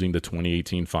for losing the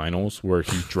 2018 finals where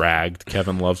he dragged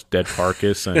Kevin Love's dead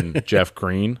carcass and Jeff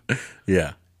Green.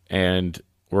 Yeah. And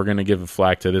we're going to give a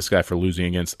flack to this guy for losing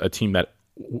against a team that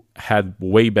had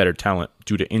way better talent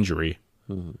due to injury.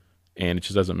 Mm-hmm. And it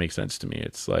just doesn't make sense to me.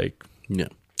 It's like... Yeah.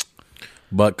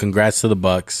 But congrats to the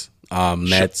Bucks.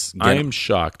 Nets. I am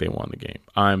shocked they won the game.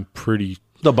 I'm pretty...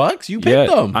 The Bucks? You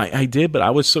picked them. I did, but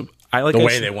I was so...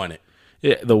 They won it.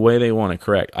 Yeah, the way they won it,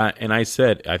 correct. I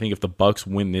said, I think if the Bucks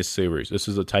win this series, this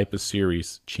is the type of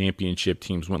series championship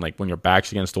teams win, like when your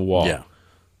back's against the wall. Yeah.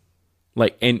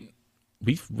 Like, and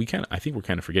we kind of, I think we're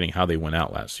kind of forgetting how they went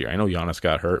out last year. I know Giannis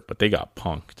got hurt, but they got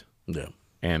punked. Yeah.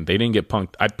 And they didn't get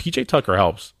punked. PJ Tucker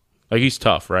helps. Like, he's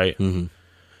tough, right? Mm-hmm.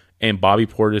 And Bobby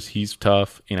Portis, he's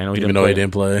tough. And I know he didn't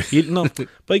play. But he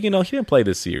didn't play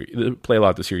this series. Play a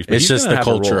lot this series. But it's just the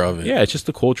culture of it. Yeah, it's just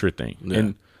the culture thing. Yeah.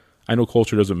 And I know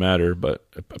culture doesn't matter, but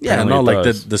like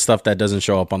the stuff that doesn't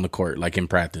show up on the court, like in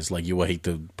practice. Like, you will hate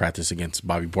to practice against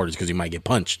Bobby Portis because you might get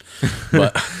punched.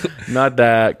 But not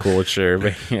that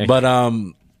culture.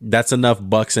 But that's enough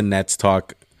Bucks and Nets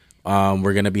talk.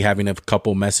 We're gonna be having a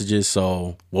couple messages,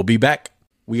 so we'll be back.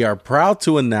 We are proud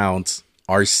to announce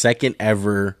our second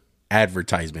ever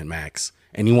advertisement, Max.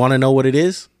 And you want to know what it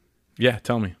is? Yeah,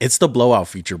 tell me. It's the blowout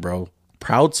feature, bro.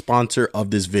 Proud sponsor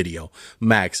of this video.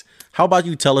 Max, how about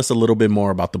you tell us a little bit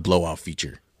more about the blowout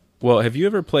feature? Well, have you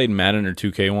ever played Madden or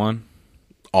 2K1?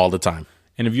 all the time.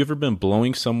 And have you ever been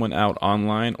blowing someone out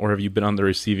online, or have you been on the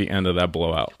receiving end of that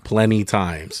blowout? Plenty of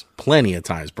times,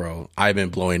 bro. I've been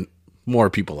blowing more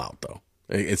people out, though,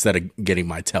 instead of getting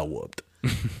my tail whooped.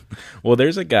 Well,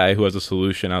 there's a guy who has a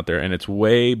solution out there, and it's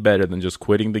way better than just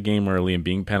quitting the game early and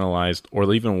being penalized,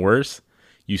 or even worse,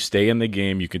 you stay in the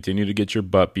game, you continue to get your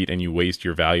butt beat, and you waste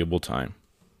your valuable time.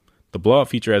 The blowout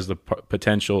feature has the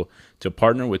potential to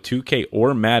partner with 2K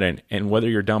or Madden, and whether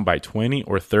you're down by 20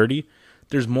 or 30,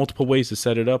 there's multiple ways to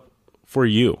set it up for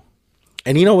you.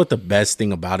 And you know what the best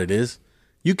thing about it is?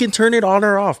 You can turn it on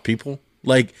or off, people.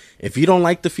 Like, if you don't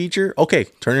like the feature, okay,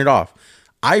 turn it off.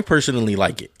 I personally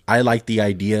like it. I like the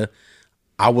idea.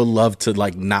 I would love to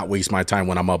like not waste my time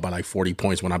when I'm up by like 40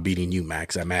 points when I'm beating you,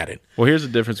 Max, at Madden. Well, here's the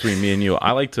difference between me and you.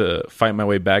 I like to fight my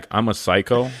way back. I'm a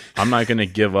psycho. I'm not going to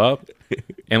give up.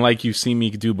 And like you've seen me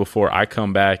do before, I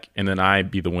come back and then I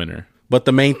be the winner. But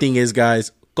the main thing is,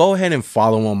 guys, go ahead and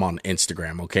follow them on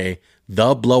Instagram, okay?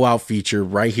 The blowout feature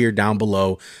right here down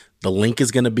below. The link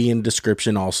is going to be in the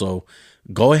description also.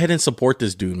 Go ahead and support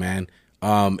this dude, man.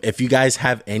 If you guys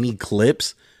have any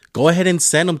clips, go ahead and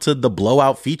send them to the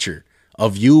blowout feature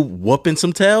of you whooping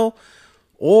some tail.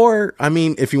 Or, I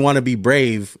mean, if you want to be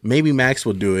brave, maybe Max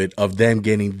will do it of them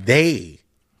getting they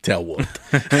tail whooped.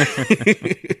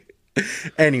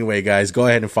 Anyway, guys, go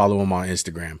ahead and follow him on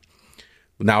Instagram.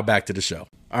 Now back to the show.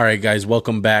 All right, guys,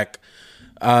 welcome back.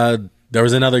 There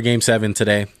was another Game 7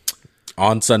 today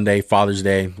on Sunday, Father's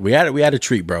Day. We had a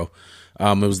treat, bro.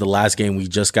 It was the last game. We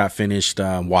just got finished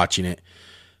watching it.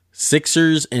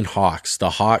 Sixers and Hawks. The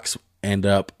Hawks end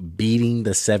up beating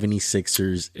the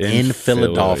 76ers in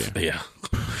Philadelphia.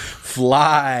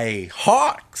 Fly.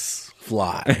 Hawks.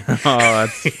 Fly. Oh,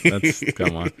 that's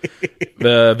come on.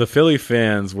 The Philly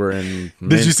fans were in.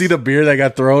 Did you see the beer that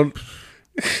got thrown?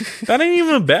 That ain't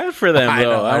even bad for them,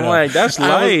 though. I'm like, that's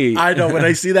light. I know. When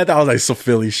I see that, I was like, so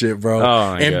Philly shit, bro.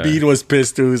 Oh, and Embiid was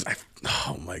pissed too.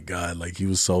 Oh my God, like he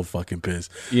was so fucking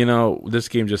pissed. You know, this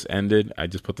game just ended. I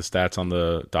just put the stats on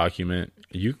the document.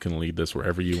 You can lead this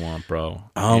wherever you want, bro.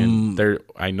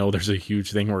 I know there's a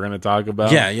huge thing we're gonna talk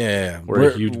about. Yeah. We're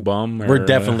a huge bum. We're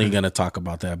definitely gonna talk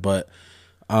about that. But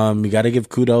you got to give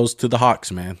kudos to the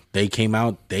Hawks, man. They came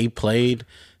out, they played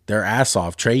their ass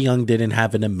off. Trae Young didn't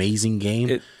have an amazing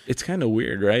game. It's kind of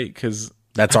weird, right? Because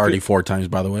that's already 4 times,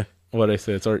 by the way. What I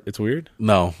said, it's weird?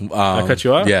 No. I cut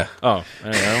you off? Yeah. Oh,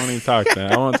 I don't even talk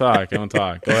then. I won't talk. Go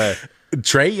ahead.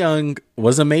 Trae Young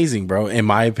was amazing, bro, in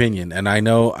my opinion. And I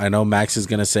know Max is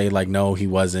gonna say like, no, he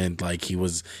wasn't. Like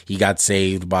he got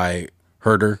saved by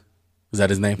Herter. Is that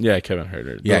his name? Yeah, Kevin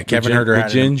Herter. Kevin Herter. Big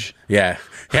Ginge. Yeah.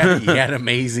 He had an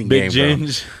amazing game, Big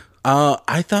Ginge.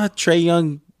 I thought Trae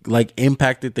Young like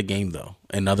impacted the game though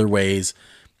in other ways.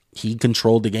 He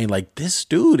controlled the game. Like, this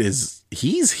dude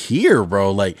he's here,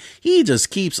 bro. Like, he just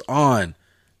keeps on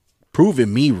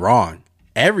proving me wrong.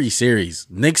 Every series,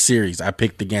 Knicks series, I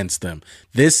picked against them.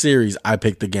 This series, I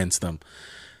picked against them.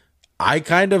 I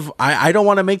don't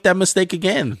want to make that mistake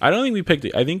again. I don't think we picked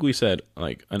it. I think we said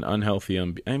like an unhealthy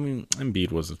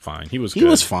Embiid was fine. He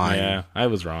was fine. Yeah, I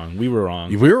was wrong. We were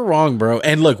wrong. We were wrong, bro.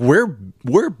 And look, we're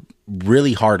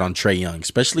really hard on Trae Young,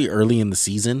 especially early in the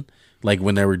season. Like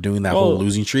when they were doing that whole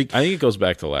losing streak. I think it goes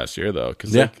back to last year though,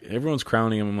 because like everyone's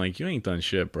crowning him. I'm like, you ain't done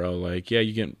shit, bro. Like, yeah,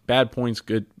 you get bad points,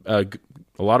 good, a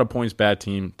lot of points, bad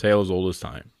team. Taylor's oldest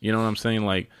time. You know what I'm saying?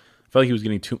 Like, I felt like he was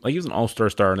getting he was an all-star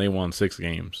star and they won 6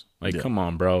 games. Like, come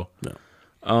on, bro.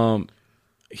 Yeah.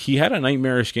 He had a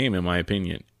nightmarish game in my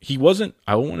opinion. He wasn't.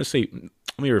 I want to say. Let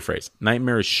me rephrase.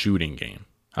 Nightmarish shooting game.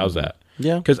 How's that?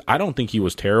 Yeah. Because I don't think he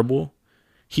was terrible.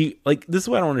 This is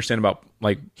what I don't understand about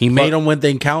he made them when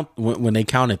they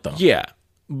counted though. Yeah,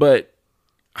 but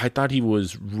I thought he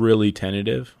was really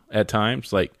tentative at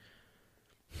times. Like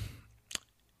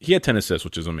he had 10 assists,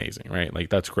 which is amazing, right? Like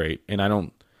that's great. And I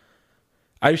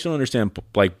just don't understand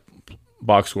like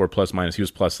box score plus minus. He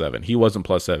was +7. He wasn't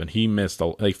 +7. He missed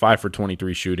 5 for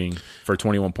 23 shooting for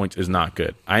 21 points is not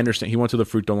good. I understand he went to the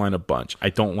free throw line a bunch. I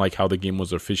don't like how the game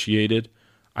was officiated.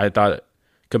 I thought.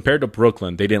 Compared to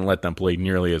Brooklyn, they didn't let them play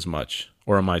nearly as much.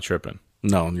 Or am I tripping?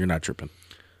 No, you're not tripping.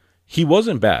 He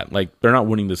wasn't bad. Like, they're not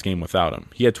winning this game without him.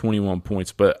 He had 21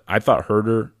 points, but I thought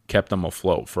Herter kept them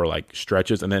afloat for, like,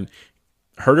 stretches. And then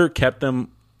Herter kept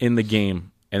them in the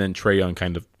game, and then Trae Young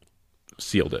kind of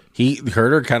sealed it.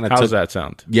 Herter kind of How does that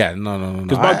sound? Yeah, no.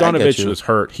 Because Bogdanovich was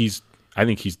hurt. I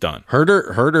think he's done.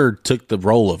 Herter took the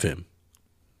role of him,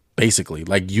 basically.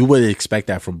 Like, you would expect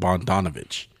that from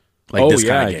Bogdanovich. Like this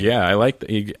kind of game. Yeah, I like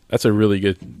that. That's a really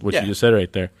good what you just said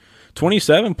right there.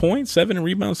 27 points, 7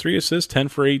 rebounds, 3 assists, 10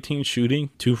 for 18 shooting,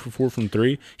 2 for 4 from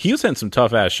 3. He was hitting some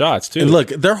tough ass shots too. And look,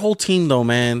 their whole team though,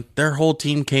 man, their whole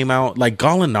team came out like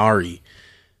Gallinari.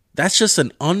 that's just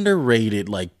an underrated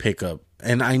like pickup.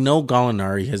 And I know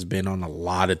Gallinari has been on a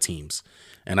lot of teams.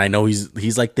 And I know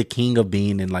he's like the king of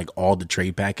being in like all the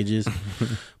trade packages.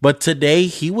 But today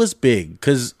he was big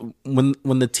because when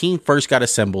the team first got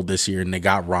assembled this year and they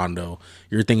got Rondo,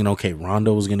 you're thinking, okay,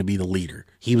 Rondo was going to be the leader.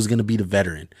 He was going to be the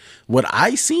veteran. What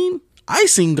I seen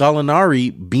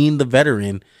Gallinari being the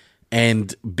veteran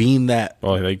and being that.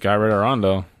 Oh, they got rid of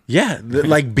Rondo. Yeah,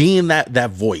 like being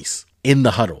that voice in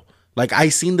the huddle. Like I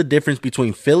seen the difference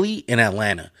between Philly and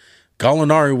Atlanta.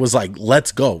 Gallinari was like,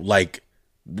 let's go. Like,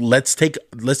 let's take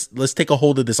a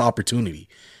hold of this opportunity.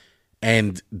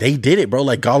 And they did it, bro.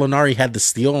 Like Gallinari had the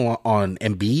steal on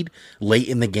Embiid late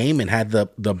in the game and had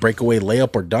the breakaway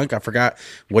layup or dunk. I forgot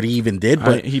what he even did,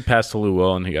 but he passed to Lou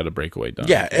Will and he got a breakaway dunk.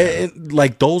 Yeah, and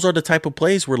like those are the type of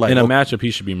plays where like in a matchup he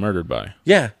should be murdered by.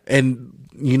 Yeah, and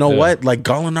you know what? Like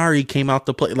Gallinari came out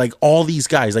to play. Like all these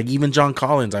guys, like even John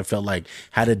Collins, I felt like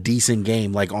had a decent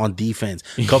game, like on defense.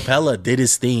 Capella did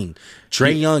his thing.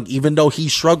 Trae Young, even though he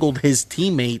struggled, his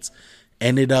teammates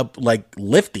ended up like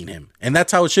lifting him, and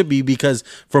that's how it should be because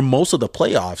for most of the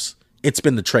playoffs, it's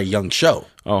been the Trae Young show.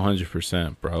 Oh,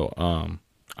 100%, bro.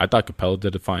 I thought Capella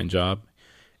did a fine job.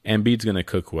 Embiid's gonna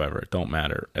cook whoever. It don't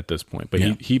matter at this point. But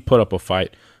he put up a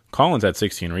fight. Collins had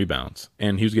 16 rebounds,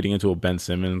 and he was getting into a Ben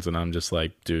Simmons, and I'm just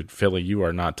like, dude, Philly, you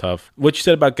are not tough. What you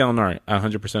said about Gallinari, I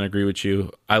 100% agree with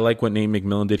you. I like what Nate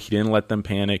McMillan did. He didn't let them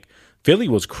panic. Philly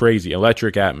was crazy,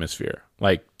 electric atmosphere.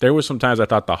 Like, there was some times I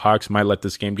thought the Hawks might let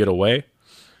this game get away.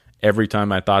 Every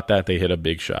time I thought that, they hit a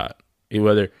big shot.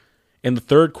 Whether in the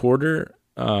third quarter,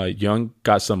 Young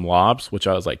got some lobs, which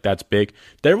I was like, that's big.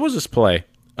 There was this play.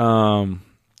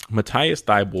 Matthias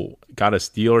Thybulle got a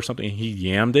steal or something, and he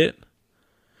yammed it.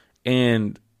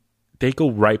 And they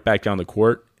go right back down the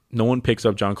court. No one picks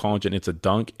up John Collins, and it's a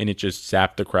dunk, and it just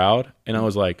zapped the crowd. And I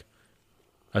was like,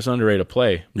 that's an underrated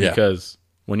play. Because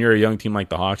when you're a young team like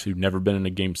the Hawks who've never been in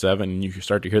a Game 7 and you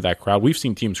start to hear that crowd, we've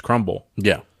seen teams crumble.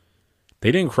 Yeah.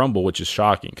 They didn't crumble, which is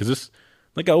shocking. Because this,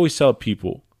 like I always tell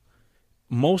people,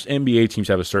 most NBA teams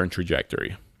have a certain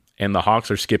trajectory. And the Hawks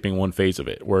are skipping one phase of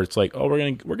it where it's like, oh,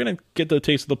 we're gonna get the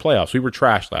taste of the playoffs. We were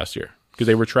trashed last year because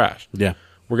they were trashed. Yeah.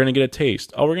 We're going to get a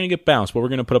taste. Oh, we're going to get bounced, but we're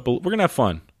going to have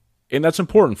fun. And that's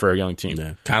important for a young team.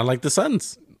 Yeah. Kind of like the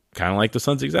Suns.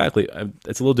 Exactly.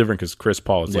 It's a little different because Chris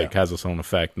Paul is has its own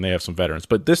effect, and they have some veterans.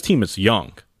 But this team is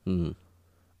young. Mm-hmm.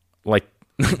 Like,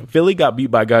 Philly got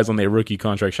beat by guys on their rookie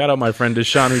contract. Shout out my friend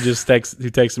Deshaun, who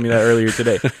texted me that earlier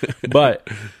today. But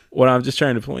what I'm just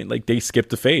trying to point, like, they skipped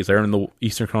the phase. They're in the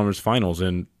Eastern Conference Finals,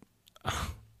 and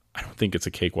I don't think it's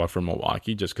a cakewalk for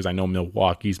Milwaukee just because I know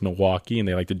Milwaukee's Milwaukee and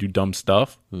they like to do dumb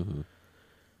stuff. Mm-hmm.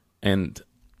 And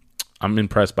I'm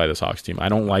impressed by this Hawks team. I'm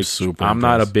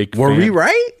not a big fan. Were we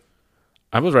right?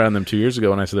 I was right on them 2 years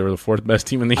ago when I said they were the fourth best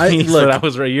team in the East. So that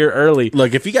was a year early.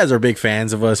 Look, if you guys are big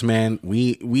fans of us, man,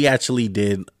 we actually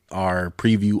did our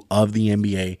preview of the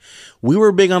NBA. We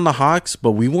were big on the Hawks,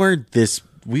 but we weren't this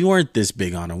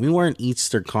big on them. We weren't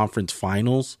Eastern Conference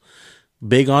Finals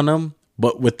big on them.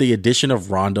 But with the addition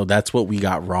of Rondo, that's what we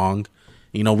got wrong.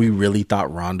 You know, we really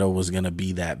thought Rondo was going to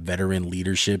be that veteran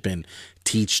leadership and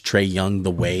teach Trae Young the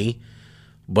way.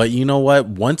 But you know what?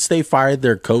 Once they fired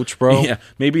their coach, bro. Yeah,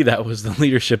 maybe that was the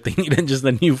leadership they needed, just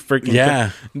a new freaking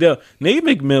coach. No, Nate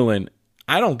McMillan,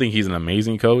 I don't think he's an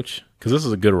amazing coach because this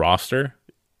is a good roster.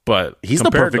 But he's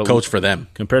the perfect coach for them.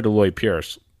 Compared to Lloyd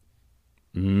Pierce,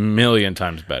 million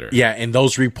times better. Yeah, and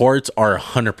those reports are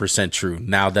 100% true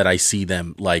now that I see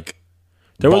them like.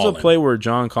 There was a play where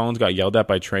John Collins got yelled at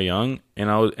by Trae Young,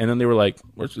 and then they were like,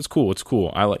 "It's cool, it's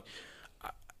cool." I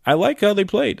like how they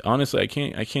played. Honestly, I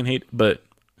can't hate, but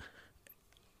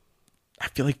I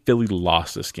feel like Philly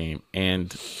lost this game.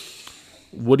 And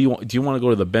what do you want? Do you want to go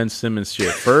to the Ben Simmons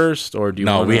shit first, or do you?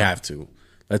 No, we have to.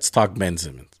 Let's talk Ben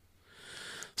Simmons.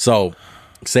 So,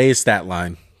 say his stat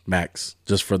line, Max,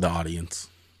 just for the audience.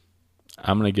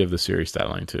 I'm going to give the series stat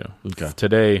line too. Okay.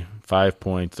 Today, 5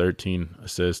 points, 13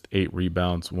 assists, 8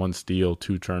 rebounds, 1 steal,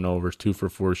 2 turnovers, 2 for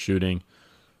 4 shooting.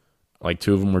 Like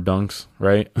 2 of them were dunks,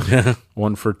 right?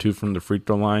 1 for 2 from the free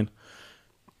throw line.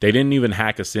 They didn't even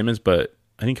hack a Simmons, but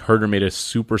I think Herter made a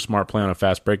super smart play on a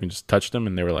fast break and just touched him,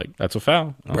 and they were like, that's a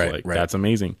foul. I was like, that's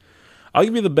amazing. I'll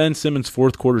give you the Ben Simmons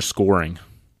fourth quarter scoring.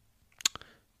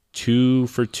 2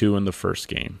 for 2 in the first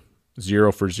game.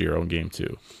 0 for 0 in game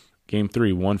 2. Game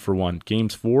 3, 1 for 1.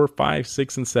 Games 4, 5,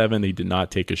 6, and 7, they did not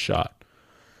take a shot.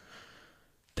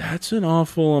 That's an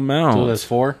awful amount. So that's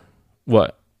 4?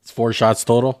 What? It's 4 shots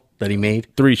total that he made?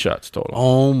 3 shots total.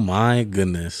 Oh, my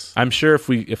goodness. I'm sure if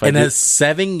I in a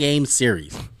 7-game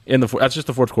series. That's just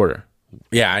the fourth quarter.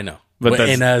 Yeah, I know. But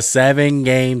in a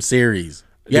 7-game series.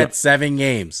 You had 7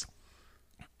 games.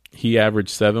 He averaged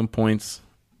 7 points,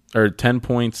 or 10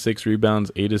 points, 6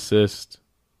 rebounds, 8 assists,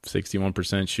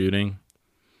 61% shooting.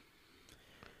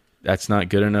 That's not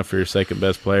good enough for your second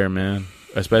best player, man.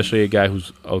 Especially a guy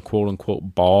who's a quote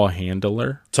unquote ball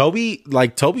handler. Toby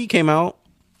came out.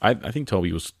 I think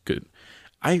Toby was good.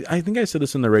 I think I said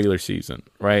this in the regular season,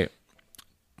 right?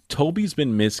 Toby's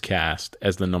been miscast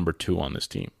as the number 2 on this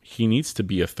team. He needs to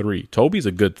be a 3. Toby's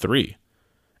a good 3.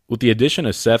 With the addition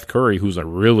of Seth Curry, who's a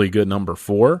really good number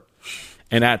 4,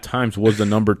 and at times was the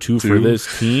number 2 for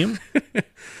this team.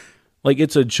 Like,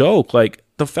 it's a joke. Like,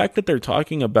 the fact that they're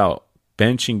talking about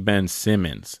benching Ben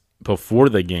Simmons before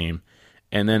the game,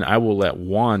 and then I will let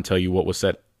Juan tell you what was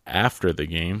said after the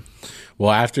game.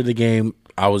 Well, after the game,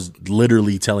 I was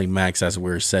literally telling Max as we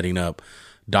were setting up,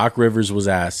 Doc Rivers was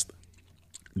asked,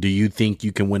 do you think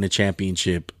you can win a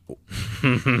championship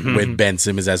with Ben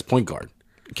Simmons as point guard?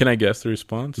 Can I guess the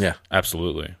response? Yeah.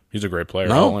 Absolutely. He's a great player.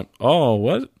 No. Oh,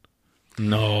 what?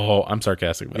 No, I'm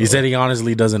sarcastic. He said he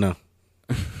honestly doesn't know.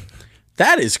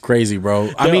 That is crazy, bro.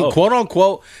 I mean, quote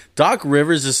unquote, Doc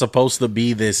Rivers is supposed to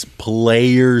be this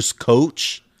player's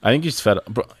coach. I think he's fed up.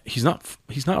 Bro, he's not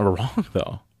wrong,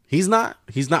 though. He's not.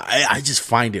 I just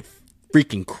find it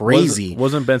freaking crazy.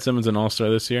 Wasn't Ben Simmons an all-star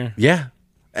this year? Yeah.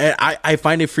 And I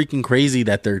find it freaking crazy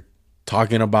that they're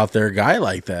talking about their guy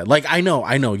like that. Like, I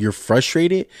know you're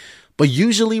frustrated, but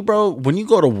usually, bro, when you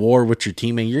go to war with your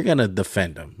teammate, you're going to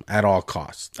defend them at all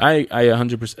costs. I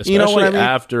 100%, especially you know what I mean?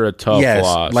 After a tough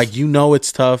loss. Like,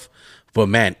 it's tough, but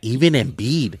man, even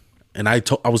Embiid, and I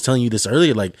was telling you this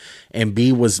earlier, like,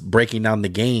 Embiid was breaking down the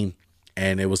game,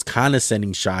 and it was kind of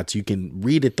sending shots. You can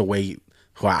read it the way,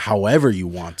 however you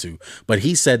want to, but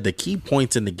he said the key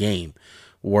points in the game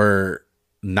were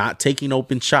not taking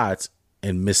open shots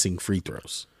and missing free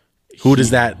throws. Who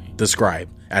does that describe?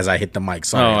 As I hit the mic.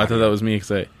 Sorry. I thought that was me.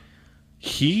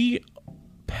 He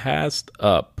passed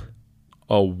up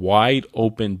a wide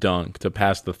open dunk to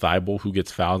pass the Thibault, who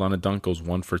gets fouled on a dunk, goes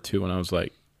 1 for 2. And I was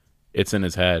like, it's in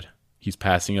his head. He's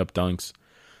passing up dunks.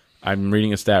 I'm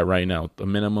reading a stat right now. A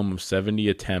minimum of 70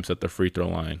 attempts at the free throw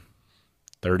line.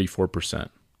 34%.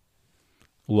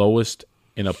 Lowest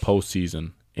in a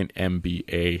postseason in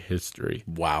NBA history.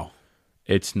 Wow.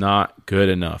 It's not good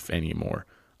enough anymore.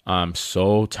 I'm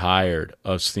so tired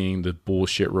of seeing the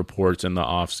bullshit reports in the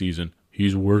offseason.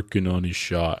 He's working on his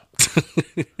shot.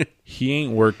 He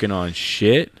ain't working on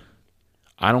shit.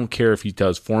 I don't care if he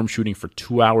does form shooting for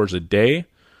 2 hours a day.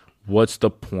 What's the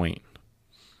point?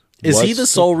 Is he the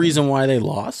sole reason why they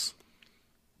lost?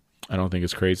 I don't think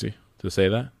it's crazy to say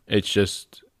that. It's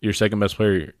just your second best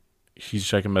player. He's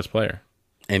your second best player.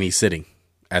 And he's sitting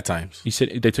at times.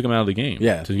 They took him out of the game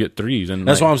to get threes. And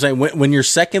that's what I'm saying. When your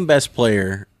second best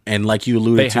player, and like you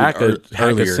alluded to hack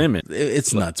earlier, a Simmons.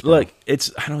 It's nuts, bro. Look,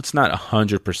 I know it's not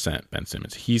 100% Ben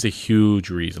Simmons. He's a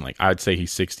huge reason. Like, I'd say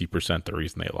he's 60% the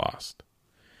reason they lost.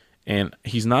 And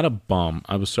he's not a bum.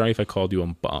 I was sorry if I called you a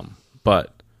bum,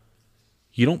 but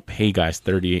you don't pay guys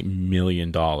 $38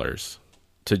 million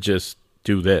to just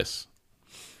do this.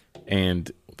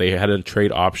 And they had a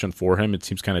trade option for him. It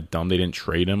seems kind of dumb they didn't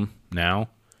trade him now.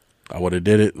 I would have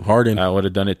did it. Harden. I would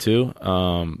have done it too.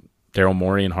 Daryl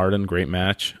Morey and Harden, great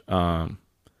match.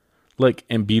 Look,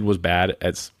 Embiid was bad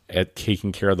at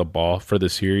taking care of the ball for the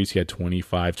series. He had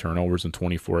 25 turnovers and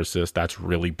 24 assists. That's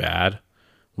really bad.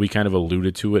 We kind of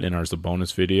alluded to it in our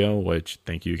Sabonis video, which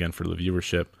thank you again for the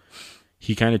viewership.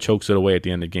 He kind of chokes it away at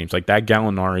the end of games. Like, that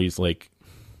Gallinari is like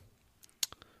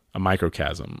a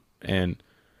microcosm. And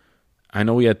I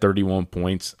know he had 31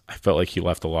 points. I felt like he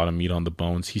left a lot of meat on the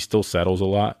bones. He still settles a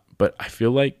lot. But I feel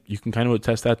like you can kind of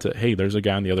attest that to, hey, there's a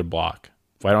guy on the other block.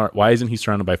 Why isn't he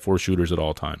surrounded by 4 shooters at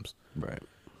all times? Right.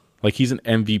 Like, he's an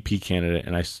MVP candidate,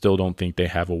 and I still don't think they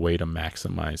have a way to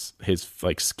maximize his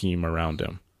scheme around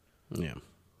him. Yeah.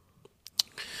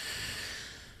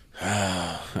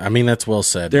 I mean, that's well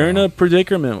said. They're in a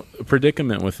predicament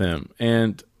with him,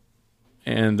 and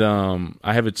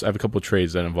I have a couple of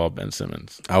trades that involve Ben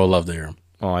Simmons. I would love to hear him.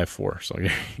 Well, I have 4. So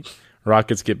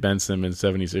Rockets get Ben Simmons,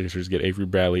 76ers get Avery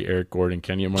Bradley, Eric Gordon,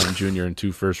 Kenyon Martin Jr., and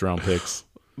 2 first-round picks.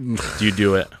 Do you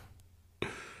do it?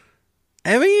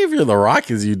 I mean, if you're the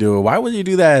Rockets, you do it. Why would you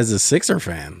do that as a Sixer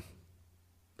fan?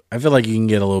 I feel like you can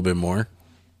get a little bit more.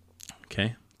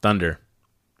 Okay. Thunder,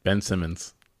 Ben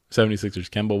Simmons, 76ers,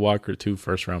 Kemba Walker, 2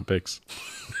 first-round picks.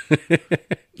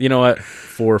 You know what?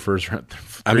 4 first-round.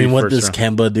 I mean, what does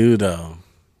Kemba do, though?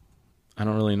 I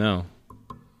don't really know.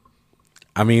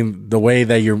 I mean, the way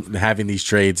that you're having these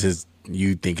trades,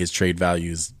 you think his trade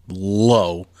value is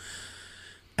low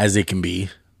as it can be.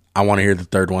 I want to hear the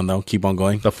third one, though. Keep on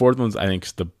going. The fourth one, I think,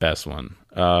 is the best one.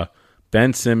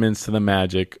 Ben Simmons to the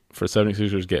Magic for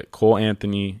 76ers get Cole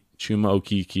Anthony, Chuma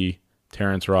Okeke,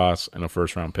 Terrence Ross, and a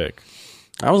first-round pick.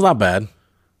 That was not bad.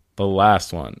 The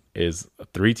last one is a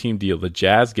 3-team deal. The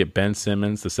Jazz get Ben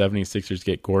Simmons, the 76ers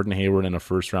get Gordon Hayward and a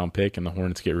first-round pick, and the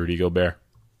Hornets get Rudy Gobert.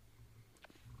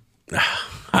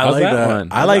 I like that one.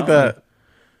 I like that.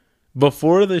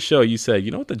 Before the show, you said, you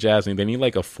know what the Jazz need? They need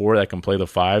like a 4 that can play the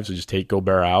 5s, so just take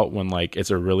Gobert out when like it's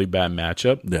a really bad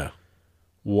matchup. Yeah.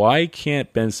 Why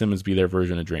can't Ben Simmons be their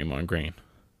version of Draymond Green?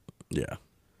 Yeah.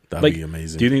 That'd be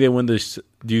amazing. Do you think they win this?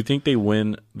 Do you think they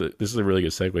win? This is a really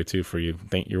good segue too for you.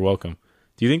 You're welcome.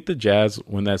 Do you think the Jazz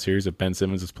win that series if Ben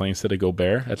Simmons is playing instead of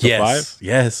Gobert at the 5?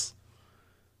 Yes.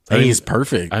 I think he's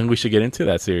perfect. I think we should get into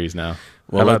that series now.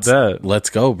 Well, how about that? Let's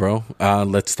go, bro.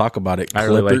 Let's talk about it. I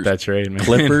really like that trade, man.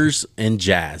 Clippers and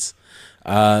Jazz.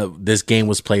 This game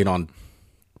was played on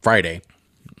Friday.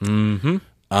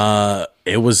 Mm-hmm.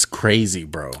 It was crazy,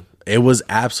 bro. It was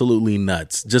absolutely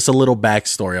nuts. Just a little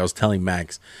backstory. I was telling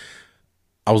Max.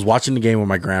 I was watching the game with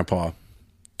my grandpa.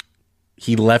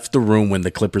 He left the room when the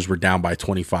Clippers were down by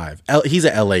 25. He's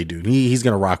an LA dude. He's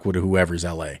going to rock with whoever's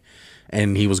LA.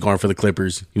 And he was going for the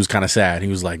Clippers. He was kind of sad. He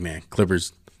was like, man,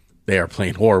 Clippers, they are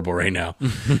playing horrible right now.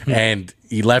 And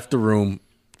he left the room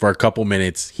for a couple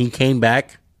minutes. He came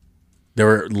back. They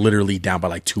were literally down by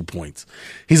like 2 points.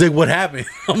 He's like, what happened?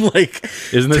 I'm like,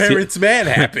 isn't this Terrence Mann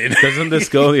happened. Doesn't this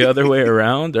go the other way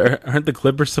around? Aren't the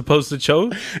Clippers supposed to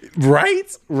choke?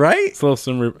 Right?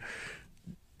 It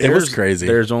was crazy.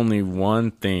 There's only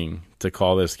one thing to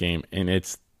call this game, and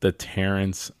it's the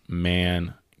Terrence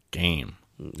Mann game.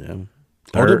 Yeah.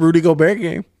 Or the Rudy Gobert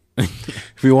game.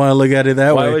 If you want to look at it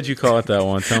that way. Why would you call it that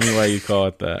one? Tell me why you call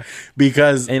it that.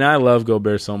 Because I love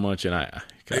Gobert so much, and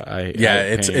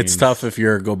it's tough if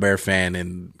you're a Gobert fan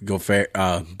and Gobert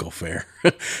defender.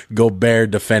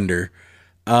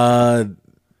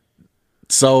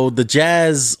 So the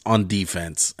Jazz on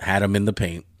defense had him in the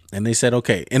paint, and they said,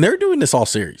 okay, and they're doing this all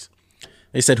series.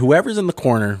 They said, whoever's in the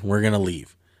corner, we're gonna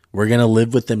leave. We're gonna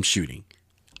live with them shooting.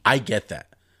 I get that.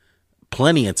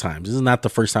 Plenty of times. This is not the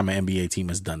first time an NBA team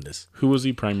has done this. Who was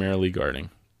he primarily guarding?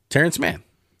 Terrence Mann.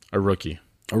 A rookie.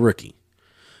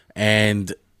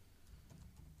 And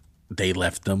they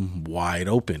left them wide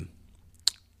open.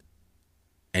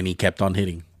 And he kept on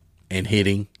hitting and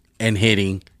hitting and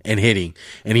hitting and hitting.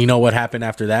 And you know what happened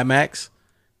after that, Max?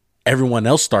 Everyone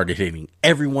else started hitting.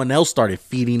 Everyone else started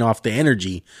feeding off the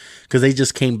energy because they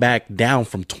just came back down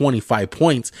from 25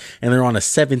 points and they're on a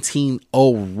 17-0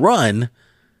 run.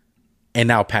 And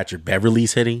now Patrick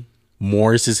Beverley's hitting.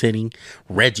 Morris is hitting.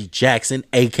 Reggie Jackson,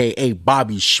 a.k.a.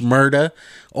 Bobby Shmurda,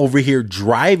 over here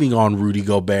driving on Rudy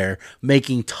Gobert,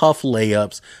 making tough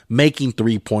layups, making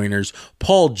three-pointers.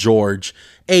 Paul George,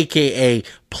 a.k.a.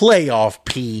 Playoff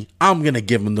P. I'm going to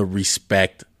give him the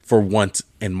respect for once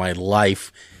in my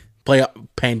life.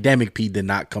 Pandemic P did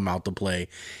not come out to play.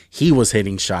 He was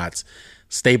hitting shots.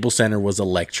 Staples Center was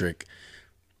electric.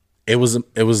 It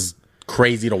was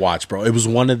crazy to watch, bro. It was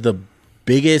one of the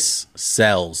biggest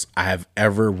sells I have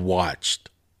ever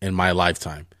watched in my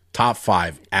lifetime. Top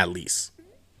 5 at least.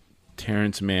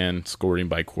 Terrence Mann scoring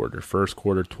by quarter. First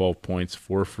quarter, 12 points,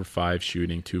 4 for 5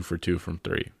 shooting, 2 for 2 from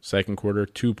 3. Second quarter,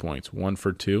 2 points, 1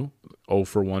 for 2, 0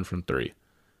 for 1 from 3.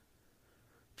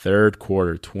 Third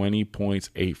quarter, 20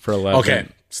 points, 8 for 11. Okay,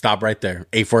 stop right there.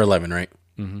 8 for 11, right?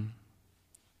 Mm-hmm.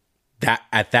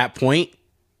 At that point,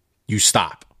 you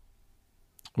stop.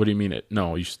 What do you mean?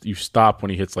 No, you stop when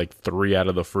he hits like 3 out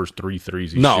of the first 3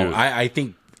 threes. I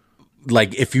think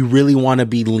like if you really want to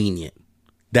be lenient,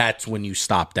 that's when you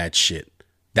stop that shit.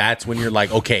 That's when you're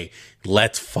like, okay,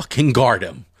 let's fucking guard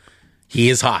him. He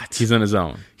is hot. He's in his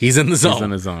zone. He's in the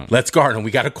zone. Let's guard him.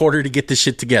 We got a quarter to get this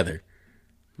shit together.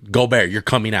 Gobert, you're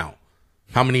coming out.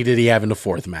 How many did he have in the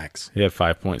fourth, Max? He had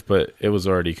 5 points, but it was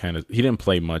already kind of... He didn't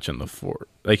play much in the fourth.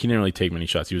 Like, he didn't really take many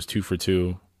shots. He was 2 for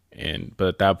 2. But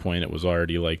at that point, it was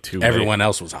already like 2. Everyone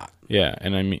else was hot. Yeah,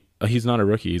 and I mean, he's not a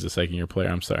rookie. He's a second-year player.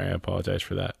 I'm sorry. I apologize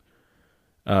for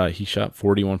that. He shot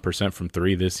 41% from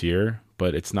 3 this year,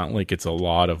 but it's not like it's a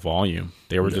lot of volume.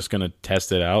 They were just going to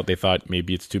test it out. They thought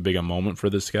maybe it's too big a moment for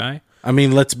this guy. I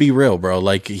mean, let's be real, bro.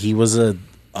 Like, he was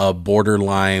a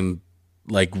borderline,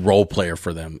 like, role player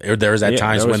for them. There was at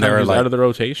times when they were like... out of the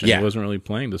rotation. He wasn't really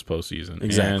playing this postseason.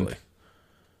 Exactly.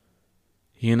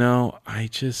 And,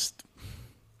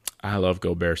 I love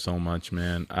Gobert so much,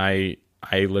 man. I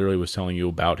literally was telling you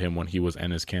about him when he was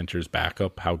Enes Kanter's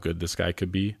backup, how good this guy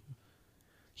could be.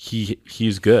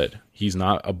 He's good. He's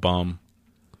not a bum.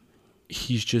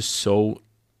 He's just so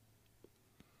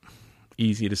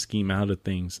easy to scheme out of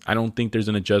things. I don't think there's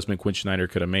an adjustment Quinn Snyder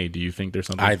could have made. Do you think there's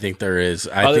something? I think there is.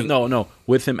 No.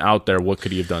 With him out there, what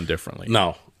could he have done differently?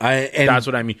 No. That's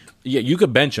what I mean. Yeah, you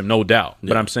could bench him, no doubt. Yeah.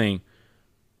 But I'm saying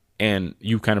And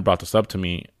you kind of brought this up to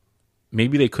me.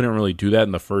 Maybe they couldn't really do that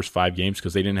in the first 5 games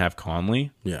because they didn't have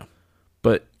Conley. Yeah.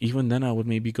 But even then, I would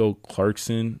maybe go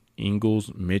Clarkson,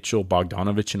 Ingles, Mitchell,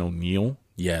 Bogdanovich, and O'Neal.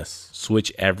 Yes.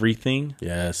 Switch everything.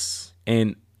 Yes.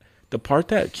 And the part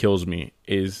that kills me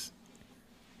is,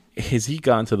 has he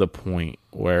gotten to the point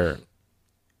where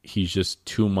he's just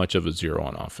too much of a zero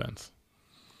on offense?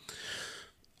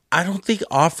 I don't think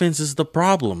offense is the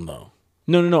problem, though.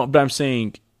 No. But I'm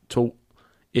saying,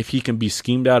 if he can be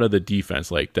schemed out of the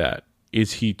defense like that,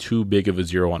 is he too big of a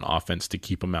zero on offense to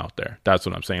keep him out there? That's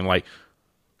what I'm saying. Like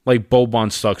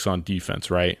Boban sucks on defense,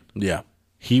 right? Yeah.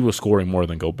 He was scoring more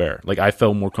than Gobert. Like, I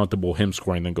felt more comfortable him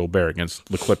scoring than Gobert against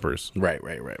the Clippers. Right.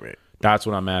 That's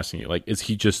what I'm asking you. Like, is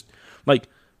he just, like,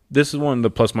 this is one of the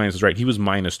plus minuses, right? He was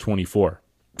minus 24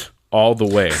 all the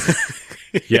way.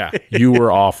 Yeah, you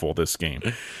were awful this game.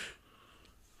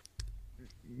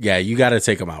 Yeah, you got to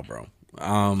take him out, bro.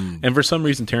 And for some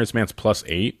reason, Terrence Mann's plus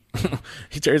 8.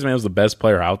 Terrence Mann was the best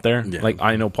player out there. Yeah. Like,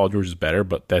 I know Paul George is better,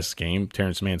 but this game,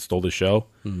 Terrence Mann stole the show.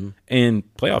 Mm-hmm.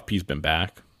 And playoff P's been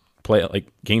back.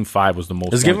 Game 5 was the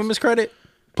most. Let's give him his credit.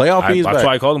 Playoff P is back. That's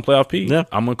why I called him playoff P. Yeah.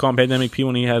 I'm gonna call him pandemic P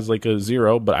when he has like a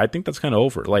 0, but I think that's kind of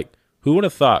over. Like, who would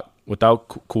have thought without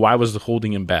Kawhi was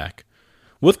holding him back?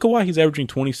 With Kawhi, he's averaging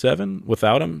 27.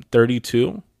 Without him,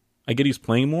 32. I get he's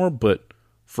playing more, but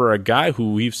for a guy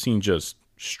who we've seen just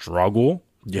struggle,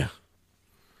 yeah.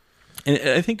 And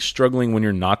I think struggling when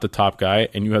you're not the top guy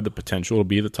and you have the potential to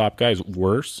be the top guy is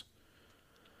worse.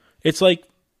 It's like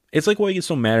why you get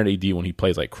so mad at AD when he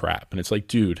plays like crap. And it's like,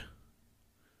 dude,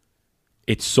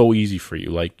 it's so easy for you.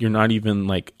 Like, you're not even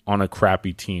like on a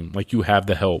crappy team. Like, you have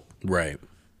the help. Right.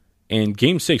 And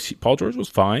game 6, Paul George was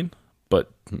fine,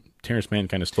 but Terrence Mann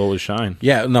kind of stole his shine.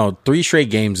 Yeah, no, 3 straight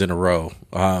games in a row.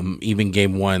 Even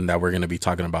game 1 that we're going to be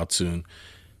talking about soon.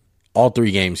 All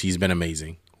 3 games, he's been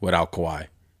amazing without Kawhi.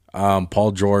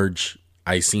 Paul George,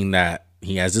 I seen that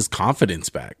he has his confidence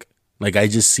back. Like, I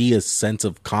just see a sense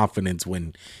of confidence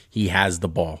when he has the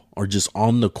ball or just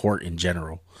on the court in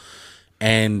general.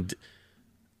 And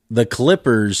the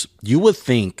Clippers, you would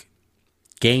think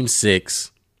game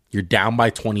 6, you're down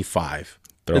by 25.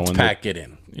 Let's pack it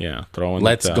in. Yeah,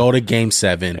 let's go to game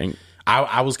 7.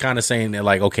 I was kind of saying that,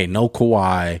 like, okay, no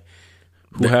Kawhi.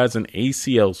 Who has an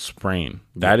ACL sprain.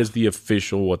 That is the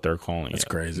official what they're calling it. That's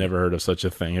crazy. Never heard of such a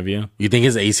thing, have you? You think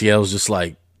his ACL is just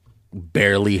like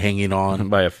barely hanging on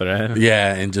by a thread?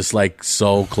 Yeah, and just like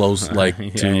so close, like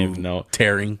to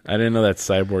tearing. I didn't know that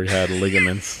Cyborg had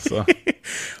ligaments. So.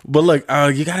 But look,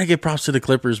 you gotta give props to the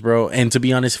Clippers, bro. And to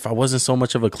be honest, if I wasn't so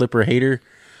much of a Clipper hater,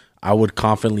 I would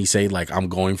confidently say like I'm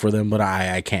going for them, but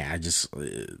I can't. I just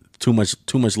too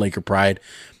much Laker pride.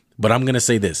 But I'm gonna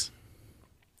say this.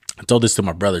 I told this to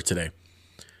my brother today.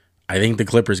 I think the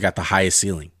Clippers got the highest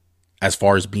ceiling as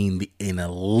far as being an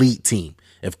elite team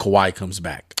if Kawhi comes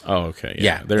back. Oh, okay.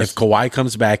 Yeah. If Kawhi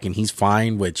comes back and he's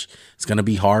fine, which it's going to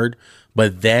be hard,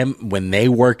 but them, when they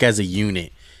work as a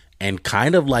unit and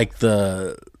kind of like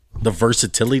the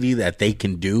versatility that they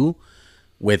can do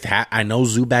with, I know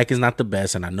Zubac is not the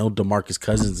best and I know DeMarcus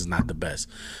Cousins is not the best,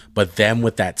 but them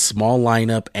with that small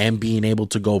lineup and being able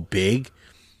to go big,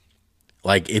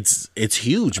 like it's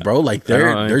huge, bro. Like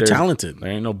they're talented.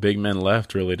 There ain't no big men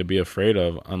left really to be afraid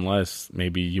of, unless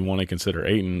maybe you want to consider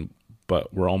Ayton.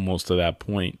 But we're almost to that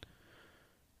point.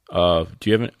 Do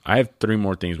you have? I have 3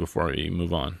 more things before we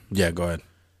move on. Yeah, go ahead.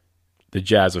 The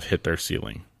Jazz have hit their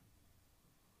ceiling.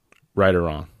 Right or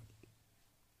wrong?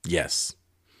 Yes.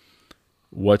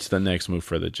 What's the next move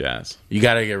for the Jazz? You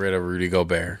got to get rid of Rudy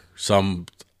Gobert.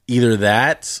 Either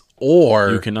that. Or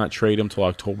you cannot trade him till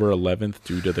October 11th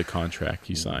due to the contract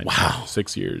he signed. Wow.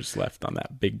 6 years left on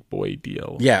that big boy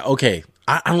deal. Yeah, okay.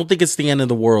 I don't think it's the end of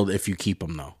the world if you keep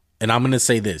him, though. And I'm going to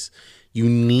say this. You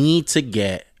need to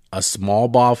get a small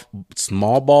ball 5.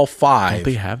 Don't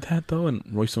they have that, though, in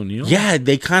Royce O'Neal? Yeah,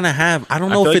 they kind of have. I don't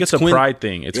know if it's a pride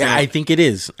thing. I think it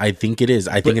is. I think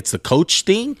it's the coach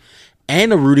thing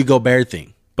and a Rudy Gobert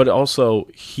thing. But also,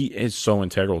 he is so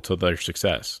integral to their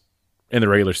success in the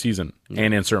regular season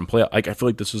and in certain playoffs. Like, I feel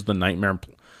like this is the nightmare.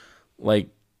 Like,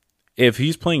 if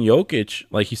he's playing Jokic,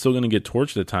 like, he's still going to get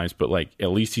torched at times, but, like, at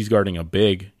least he's guarding a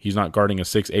big. He's not guarding a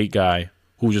 6'8" guy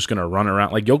who's just going to run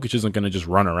around. Like, Jokic isn't going to just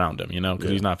run around him, because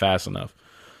he's not fast enough.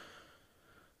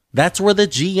 That's where the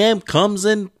GM comes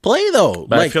in play, though.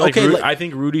 But I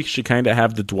think Rudy should kind of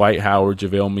have the Dwight Howard,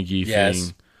 JaVale McGee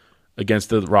thing against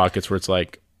the Rockets where it's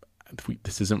like,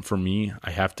 this isn't for me.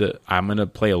 I'm going to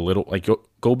play a little. Like,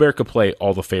 Gobert could play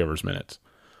all the favors minutes.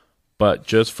 But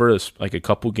just for like a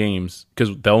couple games,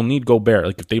 because they'll need Gobert.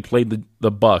 Like, if they played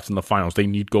the Bucks in the finals, they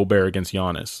need Gobert against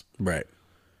Giannis. Right.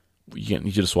 You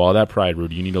need you to swallow that pride,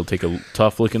 Rudy. You need to take a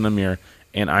tough look in the mirror.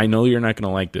 And I know you're not going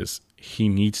to like this. He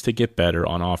needs to get better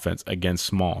on offense against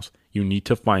smalls. You need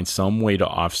to find some way to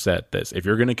offset this. If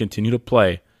you're going to continue to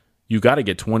play, you got to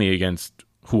get 20 against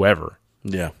whoever.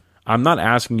 Yeah. I'm not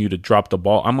asking you to drop the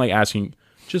ball. I'm like asking,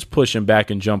 just push him back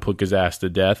and jump hook his ass to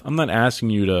death. I'm not asking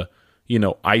you to,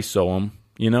 ISO him.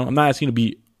 I'm not asking you to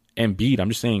be Embiid. I'm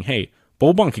just saying, hey,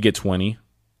 Boban could get 20.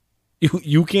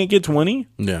 You can't get 20?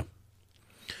 Yeah.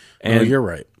 And no, you're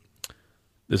right.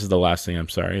 This is the last thing. I'm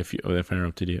sorry if I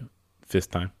interrupted you.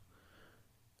 Fifth time.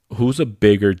 Who's a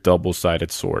bigger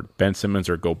double-sided sword, Ben Simmons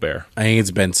or Gobert? I think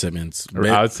it's Ben Simmons.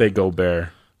 I would say Gobert.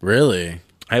 Really?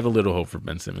 I have a little hope for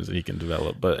Ben Simmons that he can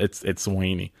develop, but it's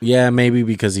Swaney. Yeah, maybe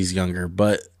because he's younger.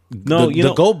 But no,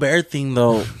 the Gobert thing,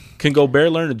 though. Can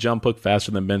Gobert learn to jump hook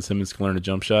faster than Ben Simmons can learn a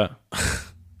jump shot?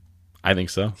 I think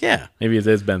so. Yeah. Maybe it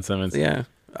is Ben Simmons. Yeah.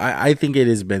 I think it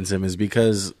is Ben Simmons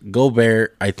because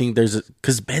Gobert, I think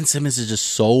because Ben Simmons is just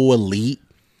so elite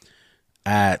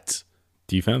at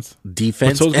defense.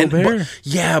 But so is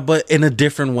Gobert. But in a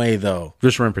different way, though.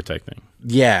 Just rim protecting.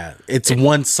 Yeah, it's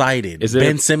one-sided.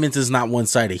 Ben Simmons is not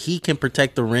one-sided. He can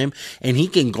protect the rim, and he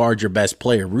can guard your best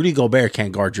player. Rudy Gobert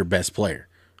can't guard your best player.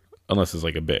 Unless it's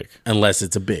like a big. Unless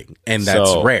it's a big. And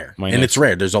that's rare. It's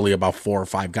rare. There's only about 4 or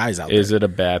 5 guys out there. Is it a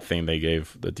bad thing they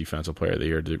gave the defensive player of the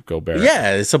year to Gobert?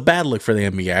 Yeah, it's a bad look for the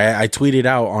NBA. I tweeted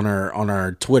out on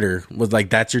our Twitter, was like,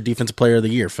 that's your defensive player of the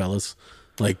year, fellas.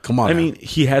 Like, come on. I mean,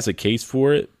 he has a case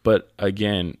for it, but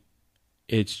again,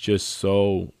 it's just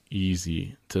so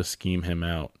easy to scheme him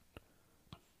out.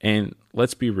 And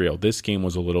let's be real, this game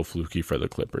was a little fluky for the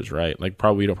Clippers, right? Like,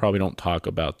 probably don't talk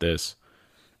about this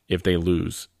if they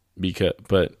lose.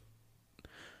 But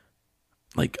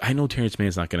like, I know Terrence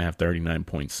Mann's not going to have 39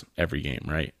 points every game,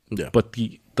 right? Yeah. But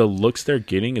the looks they're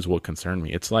getting is what concerned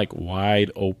me. It's like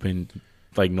wide open,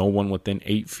 like no one within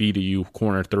 8 feet of you,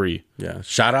 corner 3. Yeah.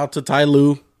 Shout out to Ty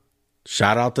Lue.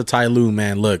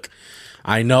 Man. Look,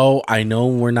 I know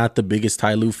we're not the biggest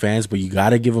Ty Lue fans, but you got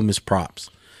to give him his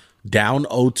props. Down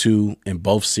 0-2 in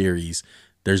both series.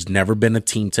 There's never been a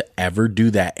team to ever do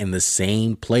that in the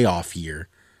same playoff year.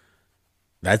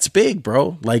 That's big,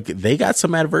 bro. Like, they got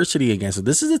some adversity against it.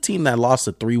 This is a team that lost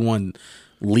a 3-1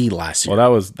 lead last year.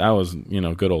 Well, that was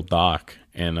good old Doc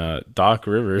and Doc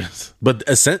Rivers. But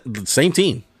same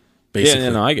team, basically. Yeah,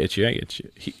 no, I get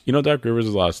you. Doc Rivers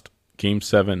has lost Game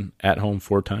 7 at home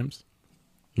 4 times.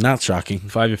 Not shocking.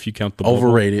 5 if you count the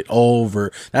overrated.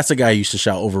 That's a guy I used to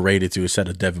shout overrated to instead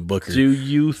of Devin Booker. Do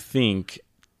you think?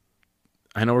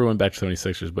 I know we're going back to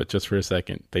 76ers, but just for a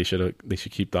second, they should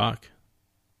keep Doc.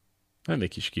 I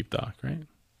think you should keep Doc, right?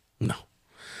 No.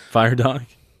 Fire Doc?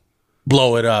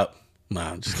 Blow it up. No,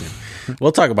 I'm just kidding.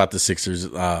 We'll talk about the Sixers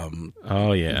during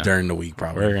the week,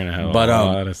 probably. We're going to have a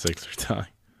lot of Sixers talk.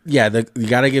 Yeah, you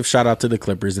got to give shout out to the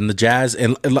Clippers and the Jazz.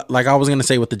 And like I was going to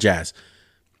say with the Jazz,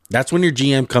 that's when your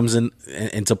GM comes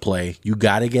into play. You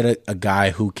got to get a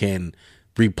guy who can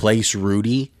replace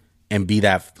Rudy and be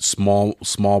that small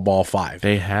ball 5.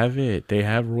 They have it. They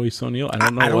have Royce O'Neal. I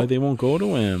don't know why they won't go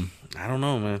to him. I don't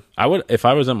know, man. I would, if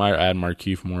I was him, I'd add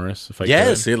Markieff Morris. If I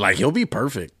could. He'll be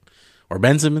perfect. Or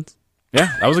Ben Simmons.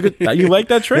 Yeah, that was a good. You like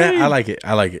that trade? Yeah, I like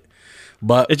it.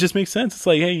 But it just makes sense. It's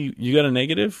like, hey, you got a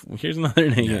negative? Here's another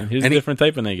negative. Yeah. Here's a different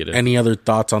type of negative. Any other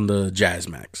thoughts on the Jazz,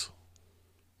 Max?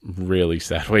 Really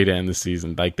sad way to end the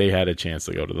season. Like, they had a chance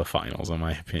to go to the finals, in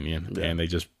my opinion, and they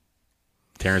just.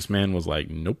 Terrence Mann was like,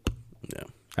 nope. Yeah,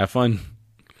 have fun.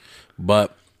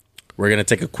 But we're gonna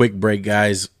take a quick break,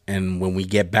 guys, and when we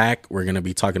get back, we're gonna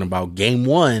be talking about Game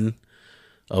 1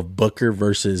 of Booker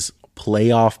versus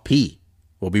Playoff P.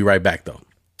 We'll be right back, though.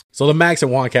 So the Max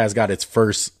and JuanCast got its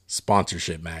first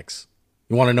sponsorship, Max.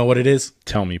 You want to know what it is?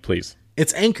 Tell me, please.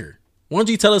 It's Anchor. Why don't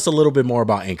you tell us a little bit more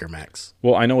about Anchor, Max?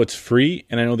 Well, I know it's free,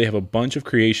 and I know they have a bunch of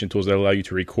creation tools that allow you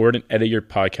to record and edit your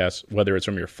podcast, whether it's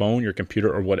from your phone, your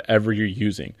computer, or whatever you're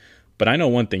using. But I know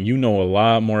one thing. You know a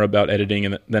lot more about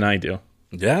editing than I do.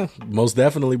 Yeah, most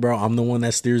definitely, bro. I'm the one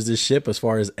that steers this ship as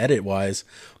far as edit-wise.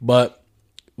 But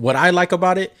what I like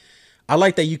about it, I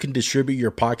like that you can distribute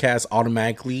your podcast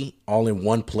automatically all in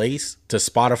one place to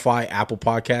Spotify, Apple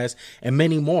Podcasts, and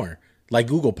many more, like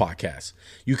Google Podcasts.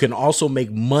 You can also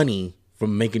make money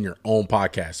from making your own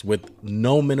podcast with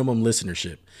no minimum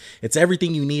listenership. It's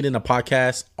everything you need in a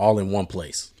podcast all in one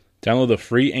place. Download the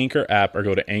free Anchor app or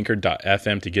go to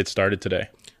anchor.fm to get started today.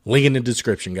 Link in the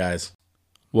description, guys.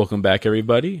 Welcome back,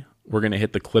 everybody. We're going to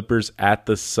hit the Clippers at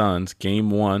the Suns. Game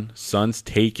 1. Suns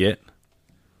take it.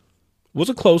 It was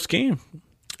a close game.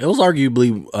 It was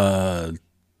arguably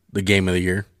the game of the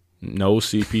year. No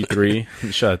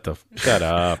CP3. Shut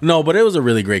up. No, but it was a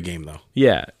really great game, though.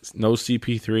 Yeah. No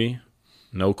CP3.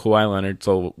 No Kawhi Leonard,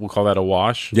 so we'll call that a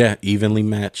wash. Yeah, evenly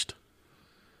matched.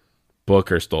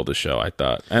 Booker stole the show, I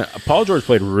thought. And Paul George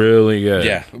played really good.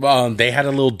 Yeah, they had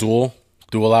a little duel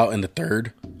out in the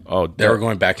third. Oh, they were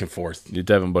going back and forth.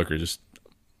 Devin Booker just.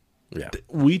 Yeah,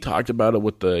 we talked about it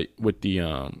with the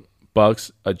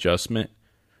Bucks adjustment.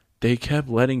 They kept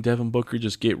letting Devin Booker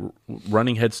just get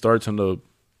running head starts on the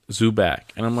Zubac,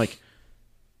 and I'm like,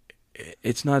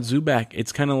 it's not Zubac.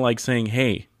 It's kind of like saying,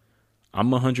 hey,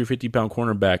 I'm a 150-pound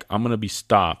cornerback. I'm going to be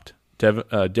stopped.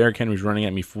 Derrick Henry's running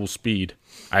at me full speed.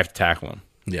 I have to tackle him.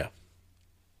 Yeah.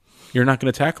 You're not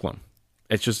going to tackle him.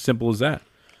 It's just simple as that.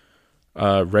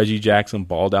 Reggie Jackson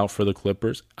balled out for the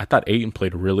Clippers. I thought Ayton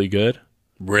played really good.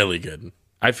 Really good.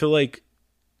 I feel like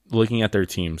looking at their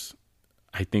teams,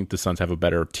 I think the Suns have a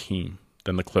better team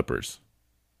than the Clippers.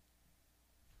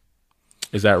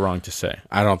 Is that wrong to say?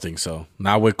 I don't think so.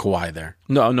 Not with Kawhi there.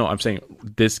 No, I'm saying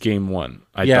this game one.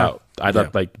 I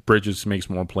thought like Bridges makes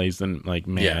more plays than like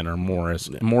or Morris.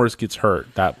 Yeah. Morris gets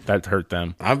hurt. That hurt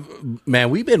them.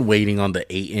 We've been waiting on the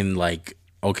Ayton like,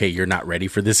 okay, you're not ready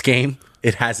for this game.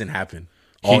 It hasn't happened.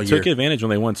 He took advantage when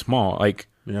they went small. Like,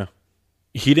 yeah,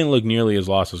 he didn't look nearly as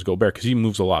lost as Gobert because he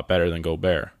moves a lot better than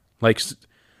Gobert. Like,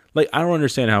 I don't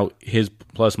understand how his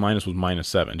plus minus was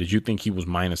 -7. Did you think he was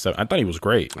 -7? I thought he was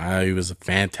great. He was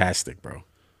fantastic, bro.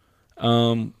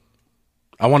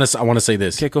 I want to say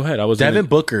this. Okay, go ahead. Devin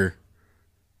Booker.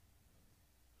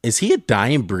 Is he a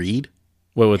dying breed?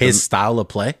 With his style of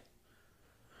play?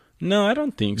 No, I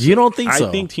don't think so. You don't think so?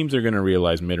 I think teams are going to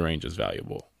realize mid-range is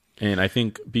valuable. And I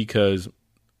think because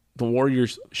the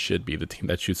Warriors should be the team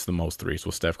that shoots the most threes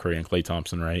with Steph Curry and Klay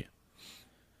Thompson, right?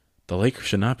 The Lakers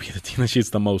should not be the team that shoots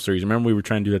the most threes. Remember we were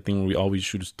trying to do that thing where we always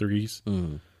shoot threes?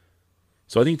 Mm.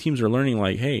 So I think teams are learning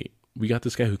like, hey, we got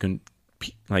this guy who can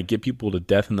like get people to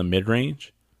death in the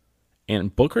mid-range.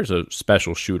 And Booker's a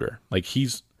special shooter. Like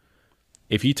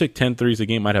if he took 10 threes a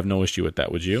game, I'd have no issue with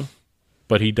that, would you?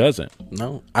 But he doesn't.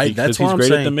 No. That's why he's I'm great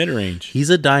saying, at the mid-range. He's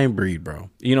a dying breed, bro.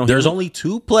 You know, there's only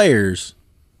 2 players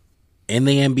in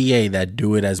the NBA that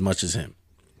do it as much as him.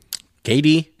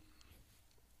 KD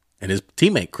and his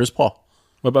teammate, Chris Paul.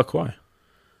 What about Kawhi?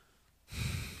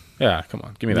 Yeah, come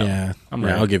on. Give me that one.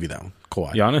 I'll give you that one.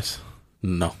 Kawhi. Giannis?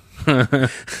 No.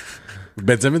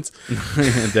 Ben Simmons?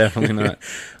 Definitely not.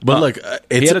 But look,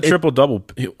 he had a triple-double.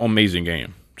 Amazing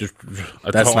game.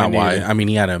 That's not why. I mean,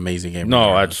 he had an amazing game.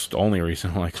 No, that's the only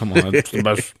reason. Like, come on. That's the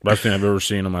best thing I've ever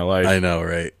seen in my life. I know,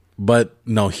 right? But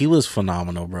no, he was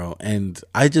phenomenal, bro. And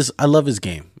I love his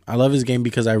game. I love his game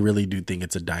because I really do think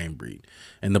it's a dying breed.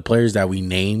 And the players that we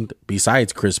named,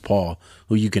 besides Chris Paul,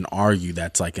 who you can argue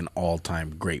that's like an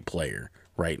all-time great player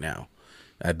right now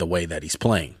at the way that he's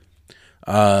playing.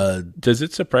 Does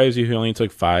it surprise you he only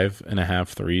took 5.5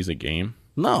 threes a game?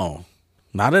 No,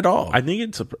 not at all. I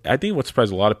think what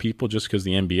surprised a lot of people just because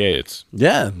the NBA, it's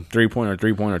three-pointer,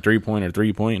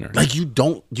 three-pointer. Like you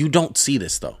don't see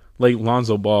this though. Like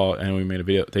Lonzo Ball, and we made a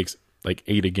video, takes like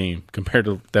 8 a game compared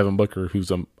to Devin Booker,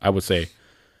 who's I would say,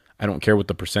 I don't care what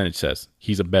the percentage says,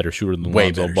 he's a better shooter than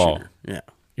Lonzo Ball. Shooter. Yeah,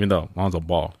 even though Lonzo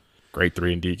Ball, great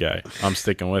 3-and-D guy, I'm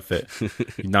sticking with it.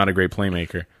 He's not a great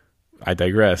playmaker. I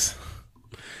digress.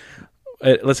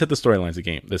 Let's hit the storylines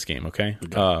of this game, okay?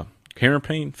 Cameron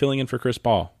Payne filling in for Chris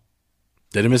Paul.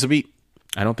 Didn't miss a beat.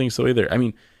 I don't think so either. I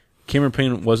mean, Cameron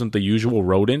Payne wasn't the usual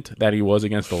rodent that he was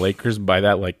against the Lakers. By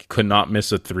that, like, could not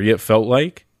miss a 3, it felt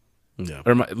like. Yeah.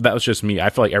 That was just me. I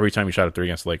felt like every time he shot a 3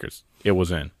 against the Lakers, it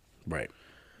was in. Right.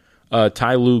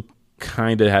 Ty Lue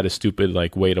kind of had a stupid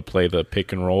like way to play the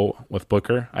pick and roll with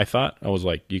Booker, I thought. I was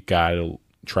like, you got to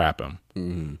trap him.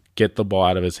 Mm-hmm. Get the ball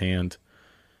out of his hand.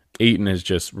 Ayton has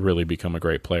just really become a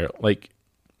great player. Like,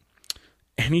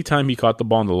 anytime he caught the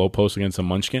ball in the low post against a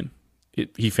Munchkin,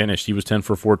 he finished. He was 10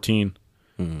 for 14.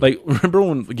 Mm-hmm. Like, remember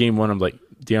when game 1, I'm like,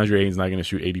 DeAndre Ayton's not going to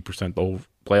shoot 80% the whole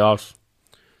playoffs?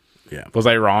 Yeah. Was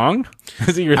I wrong?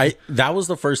 That was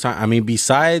the first time. I mean,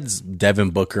 besides Devin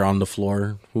Booker on the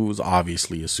floor, who's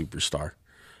obviously a superstar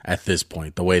at this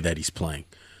point, the way that he's playing,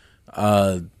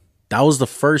 that was the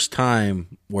first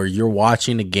time where you're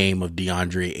watching a game of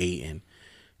DeAndre Ayton,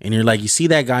 and you're like, you see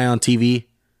that guy on TV?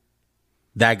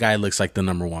 That guy looks like the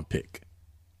number 1 pick,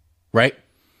 right?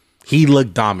 He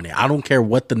looked dominant. I don't care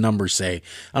what the numbers say.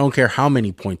 I don't care how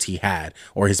many points he had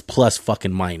or his plus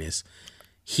fucking minus.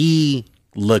 He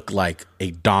look like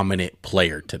a dominant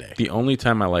player today. The only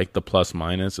time I like the plus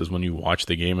minus is when you watch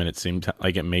the game and it seemed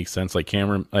like it makes sense. Like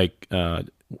Cameron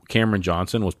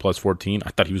Johnson was plus 14. I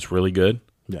thought he was really good.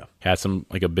 Yeah. Had some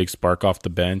like a big spark off the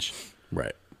bench.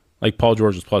 Right. Like Paul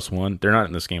George was plus 1. They're not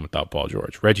in this game without Paul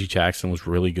George. Reggie Jackson was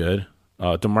really good.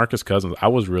 DeMarcus Cousins, I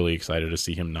was really excited to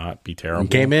see him not be terrible. He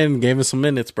came in, gave him some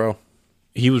minutes, bro.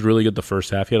 he was really good the first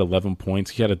half. He had 11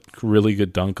 points. He had a really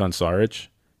good dunk on Saric.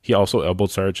 He also elbowed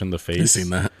Saric in the face. I've seen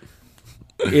that.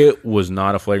 It was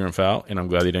not a flagrant foul, and I'm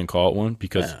glad he didn't call it one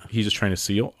because he's just trying to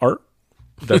seal art.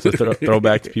 That's a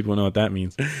throwback to people who know what that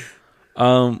means.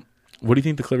 What do you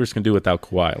think the Clippers can do without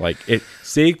Kawhi? Like,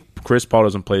 say Chris Paul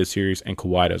doesn't play the series and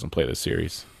Kawhi doesn't play the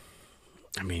series.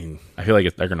 I mean, I feel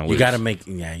like they're going to lose.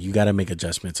 You got to make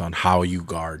adjustments on how you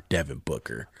guard Devin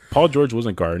Booker. Paul George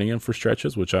wasn't guarding him for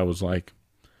stretches, which I was like,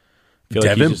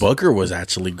 Devin Booker was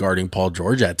actually guarding Paul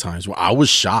George at times. Well, I was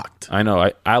shocked. I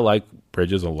know. I like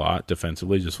Bridges a lot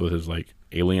defensively, just with his like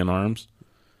alien arms.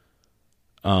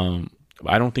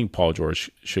 I don't think Paul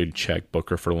George should check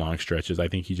Booker for long stretches. I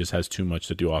think he just has too much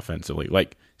to do offensively.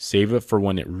 Like, save it for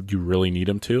when you really need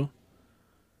him to.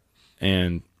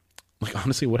 And, like,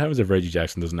 honestly, what happens if Reggie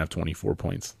Jackson doesn't have 24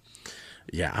 points?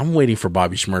 Yeah, I'm waiting for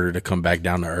Bobby Schmurder to come back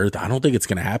down to earth. I don't think it's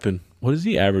going to happen. What is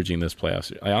he averaging this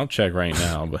playoffs? I'll check right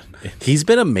now. But he's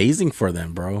been amazing for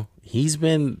them, bro. He's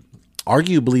been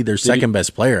arguably their second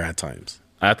best player at times.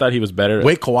 I thought he was better.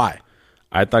 With Kawhi.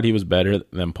 I thought he was better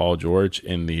than Paul George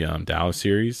in the Dallas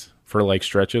series for like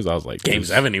stretches. I was like, Game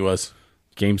 7 he was.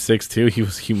 Game 6 too. He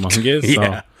was humongous.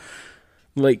 Yeah. So,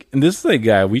 like, and this is a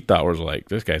guy we thought was like,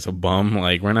 this guy's a bum.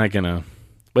 Like, we're not gonna.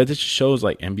 But it just shows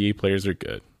like NBA players are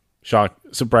good. Shock,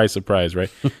 surprise, surprise, right?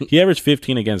 He averaged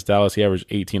 15 against Dallas. He averaged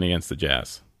 18 against the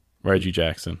Jazz. Reggie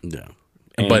Jackson. Yeah,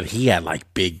 but he had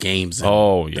like big games. In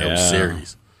those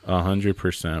series.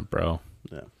 100%, bro.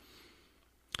 Yeah.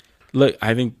 Look,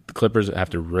 I think the Clippers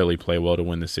have to really play well to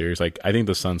win the series. Like, I think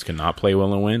the Suns cannot play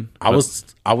well and win. I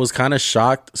was kind of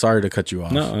shocked. Sorry to cut you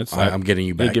off. No, I'm getting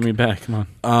you back. Yeah, get me back. Come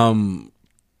on.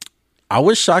 I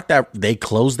was shocked that they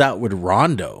closed out with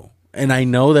Rondo, and I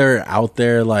know they're out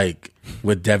there like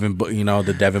with Devin,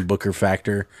 the Devin Booker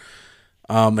factor.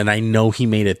 And I know he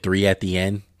made a 3 at the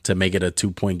end to make it a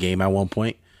 2-point game at one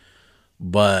point,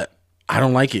 but I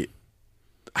don't like it.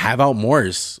 Have out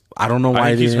Morris. I don't know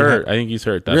why he's hurt. I think he's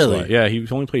hurt. That's really? Why. Yeah, he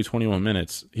only played 21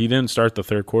 minutes. He didn't start the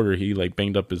third quarter. He like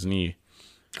banged up his knee.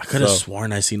 I could have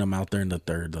sworn I seen him out there in the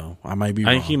third, though. I might be wrong.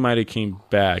 I think he might have came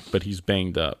back, but he's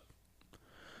banged up.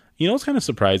 You know what's kind of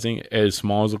surprising? As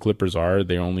small as the Clippers are,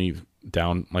 they only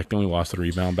lost the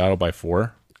rebound battle by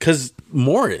 4. Because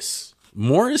Morris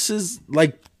is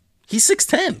like, he's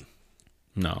 6'10".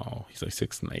 No, he's like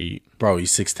 6'8". Bro,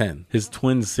 he's 6'10". His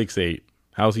twin's 6'8".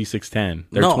 How's he 6'10"?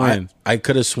 They're twins. I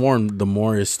could have sworn the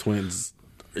Morris twins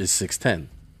is 6'10".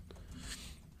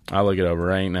 I'll look it up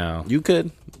right now. You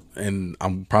could, and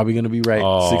I'm probably gonna be right.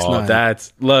 Oh,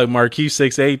 6'9". Look, Marquise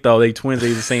 6'8", though. They twins,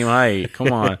 they the same height.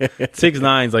 Come on,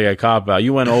 6'9's like a cop out.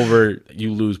 You went over,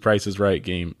 you lose. Price is Right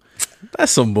game.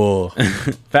 That's some bull.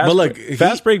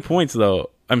 Fast break points though.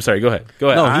 I'm sorry. Go ahead.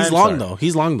 No, he's long though.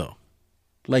 He's long though.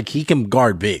 Like, he can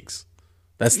guard bigs.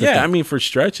 That's the thing. I mean, for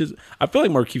stretches, I feel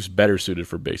like Marquise better suited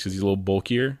for bigs because he's a little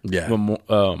bulkier. Yeah, but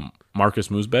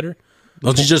Marcus moves better.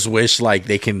 Don't you just wish like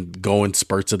they can go in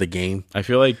spurts of the game? I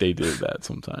feel like they did that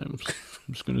sometimes.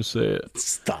 I'm just gonna say it.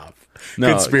 Stop.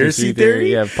 No, conspiracy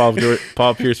theory. Yeah,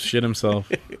 Paul Pierce shit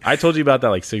himself. I told you about that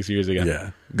like 6 years ago. Yeah,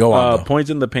 go on.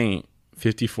 Points in the paint: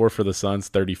 54 for the Suns,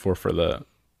 34 for the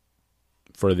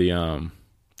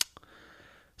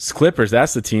Clippers.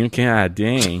 That's the team. God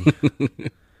dang.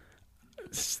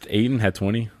 Aiden had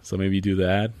 20, so maybe you do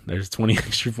that. There's 20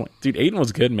 extra points. Dude, Aiden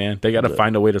was good, man. They got to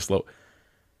find a way to slow.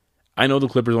 I know the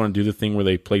Clippers want to do the thing where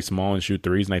they play small and shoot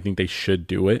threes, and I think they should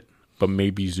do it. But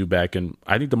maybe Zubac and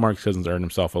I think DeMarcus Cousins earned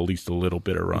himself at least a little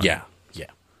bit of run. Yeah.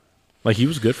 Like, he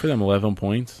was good for them, 11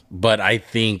 points. But I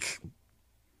think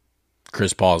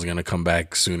Chris Paul is going to come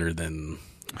back sooner than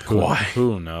Kawhi.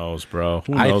 Who knows, bro?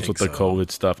 Who knows with the COVID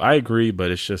stuff? I agree,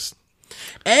 but it's just.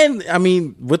 And, I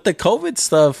mean, with the COVID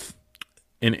stuff,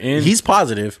 he's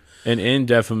positive. An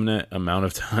indefinite amount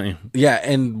of time. Yeah,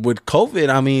 and with COVID,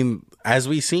 I mean, as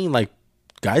we've seen, like,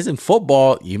 guys in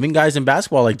football, even guys in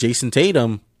basketball, like Jason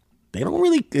Tatum,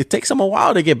 it takes them a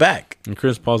while to get back. And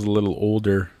Chris Paul's a little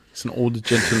older. He's an older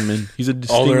gentleman. He's a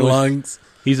older lungs.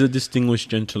 He's a distinguished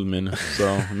gentleman,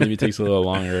 so maybe it takes a little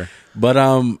longer. But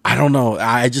I don't know.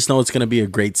 I just know it's going to be a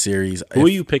great series. Who are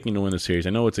you picking to win the series?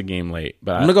 I know it's a game late,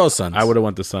 but I'm going to go Suns. I would have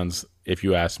went the Suns if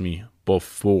you asked me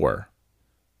before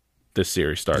this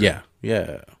series started.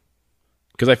 Yeah.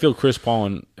 Because I feel Chris Paul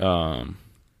and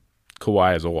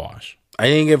Kawhi is a wash. I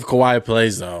think if Kawhi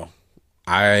plays, though,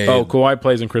 Kawhi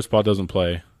plays and Chris Paul doesn't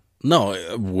play. No,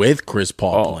 with Chris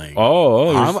Paul playing.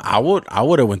 I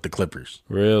would have went the Clippers.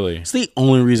 Really? It's the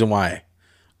only reason why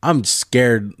I'm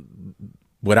scared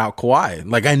without Kawhi.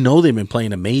 Like, I know they've been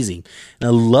playing amazing, and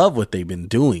I love what they've been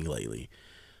doing lately.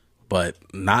 But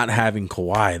not having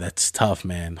Kawhi, that's tough,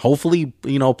 man. Hopefully,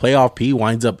 playoff P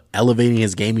winds up elevating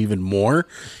his game even more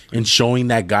and showing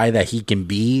that guy that he can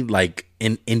be like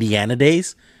in Indiana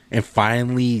days and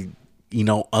finally,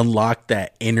 unlock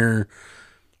that inner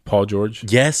Paul George.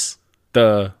 Yes.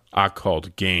 The I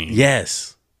called game.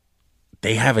 Yes.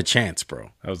 They have a chance,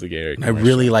 bro. That was the Gary. I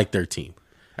really like their team.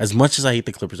 As much as I hate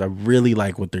the Clippers, I really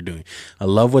like what they're doing. I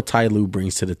love what Ty Lue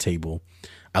brings to the table.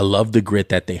 I love the grit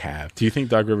that they have. Do you think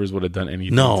Doc Rivers would have done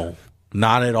anything? No,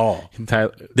 not at all.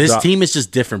 This team is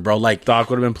just different, bro. Like Doc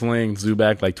would have been playing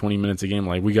Zubac like 20 minutes a game.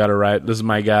 Like, we got to ride. This is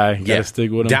my guy. Got to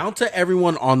stick with him. Down to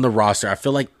everyone on the roster. I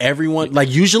feel like everyone, like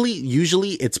usually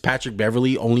it's Patrick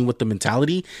Beverley only with the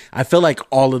mentality. I feel like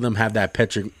all of them have that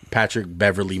Patrick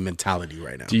Beverley mentality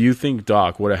right now. Do you think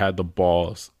Doc would have had the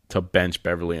balls to bench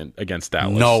Beverley against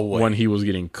Dallas? No way. When he was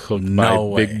getting cooked by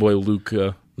big boy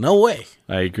Luka. No way.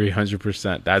 I agree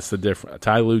 100%. That's the difference.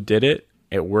 Ty Lue did it.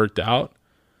 It worked out.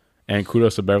 And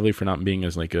kudos to Beverly for not being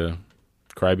as like a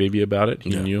crybaby about it. He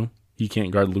knew he can't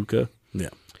guard Luka. Yeah.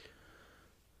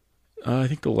 I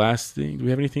think the last thing. Do we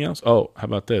have anything else? Oh, how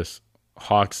about this?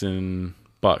 Hawks and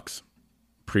Bucks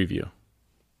preview.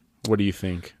 What do you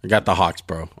think? I got the Hawks,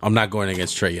 bro. I'm not going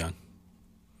against Trae Young.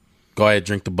 Go ahead,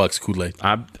 drink the Bucks Kool-Aid.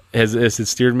 Has it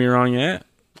steered me wrong yet?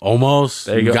 Almost.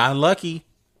 You've gotten lucky.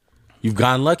 You've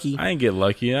gotten lucky. I didn't get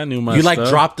lucky. I knew my stuff. You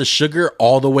dropped the sugar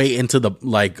all the way into the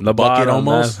bucket bottom,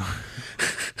 almost.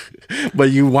 But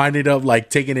you winded up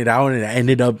taking it out and it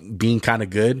ended up being kind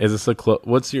of good. Is this a close?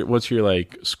 What's your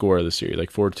score of the series?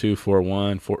 4-2,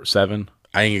 4-1, 4-7?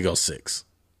 I think it goes 6.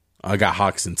 I got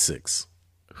Hawks in 6.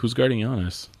 Who's guarding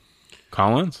Giannis?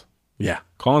 Collins? Yeah.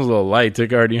 Collins a little light to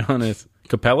guard Giannis.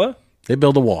 Capella? They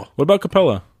build a wall. What about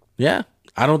Capella? Yeah.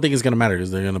 I don't think it's going to matter because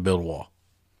they're going to build a wall.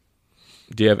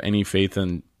 Do you have any faith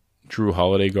in Drew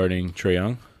Holiday guarding Trae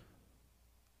Young?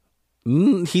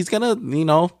 He's going to,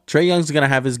 Trae Young's going to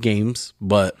have his games,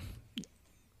 but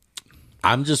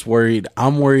I'm just worried.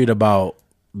 I'm worried about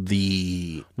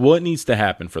what needs to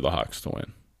happen for the Hawks to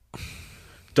win.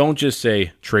 Don't just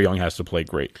say Trae Young has to play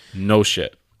great. No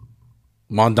shit.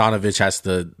 Mondonovich has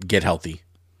to get healthy.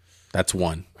 That's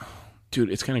one.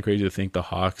 Dude, it's kind of crazy to think the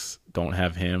Hawks don't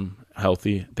have him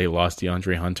healthy. They lost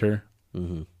DeAndre Hunter.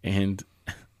 Mm-hmm. And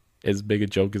as big a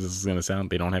joke as this is going to sound,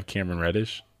 they don't have Cameron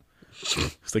Reddish.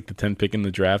 It's like the 10th pick in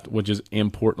the draft, which is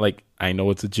important. Like, I know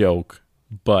it's a joke,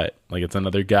 but it's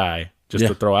another guy just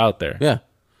to throw out there. Yeah.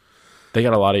 They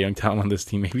got a lot of young talent on this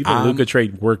team. Maybe the Luka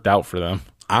trade worked out for them.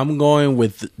 I'm going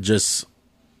with just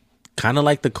kind of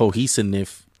like the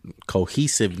cohesiveness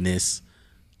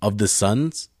of the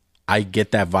Suns. I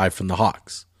get that vibe from the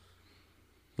Hawks.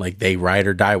 Like, they ride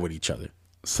or die with each other.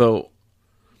 So,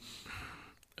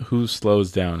 who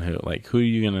slows down who? Who are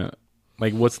you going to...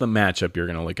 what's the matchup you're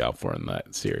going to look out for in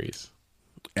that series?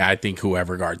 I think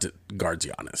whoever guards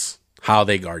Giannis. How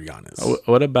they guard Giannis.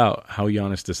 What about how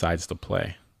Giannis decides to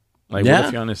play? What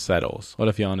if Giannis settles? What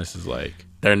if Giannis is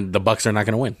the Bucks are not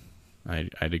going to win?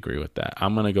 I'd agree with that.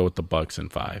 I'm going to go with the Bucks in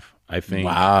 5. I think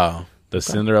the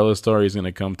Cinderella story is going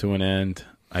to come to an end.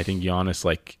 I think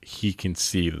Giannis, he can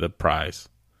see the prize.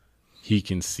 He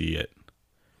can see it.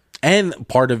 And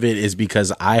part of it is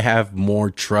because I have more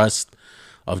trust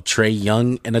of Trae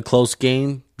Young in a close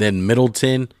game than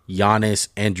Middleton, Giannis,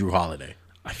 and Drew Holiday.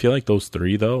 I feel like those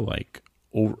three, though,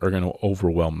 are going to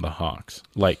overwhelm the Hawks.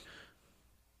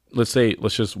 Let's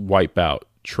just wipe out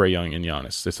Trae Young and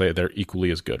Giannis. They say they're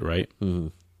equally as good, right? Mm-hmm.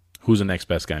 Who's the next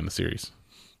best guy in the series?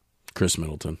 Chris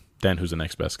Middleton. Then who's the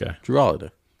next best guy? Drew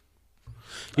Holiday.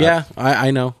 Yeah,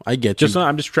 I know. I get you.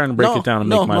 I'm just trying to break it down and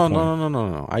make my point.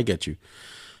 No. I get you.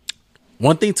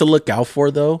 One thing to look out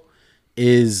for, though,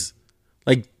 is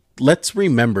let's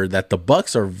remember that the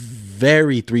Bucks are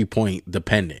very 3-point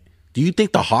dependent. Do you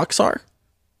think the Hawks are?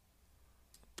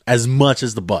 As much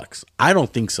as the Bucks? I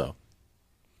don't think so.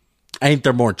 I think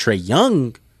they're more Trae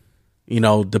Young,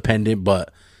 dependent,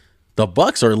 but the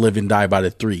Bucks are live and die by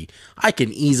the 3. I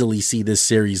can easily see this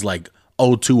series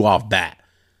 0-2 off bat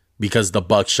because the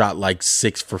Bucks shot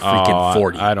 6 for freaking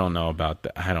 40. I don't know about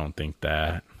that. I don't think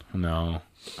that. No,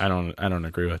 I don't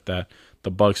agree with that.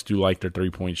 The Bucks do like their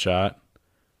 3-point shot,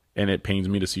 and it pains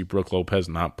me to see Brook Lopez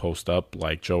not post up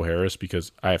like Joe Harris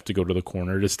because I have to go to the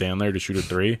corner to stand there to shoot a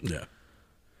 3. Yeah.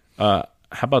 How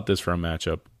about this for a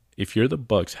matchup? If you're the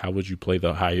Bucks, how would you play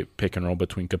the high pick and roll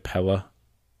between Capella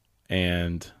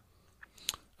and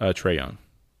Trae Young?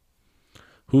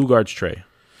 Who guards Trae?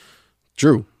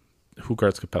 Drew. Who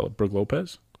guards Capella? Brook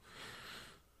Lopez?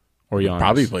 Or Giannis?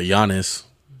 Probably play Giannis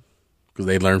because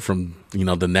they learned from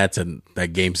the Nets in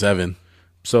that Game 7.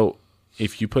 So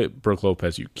if you put Brook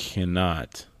Lopez, you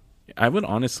cannot. I would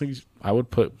honestly I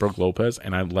would put Brook Lopez,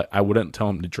 and I wouldn't tell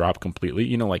him to drop completely.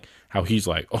 You know, like how he's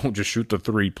like, oh, just shoot the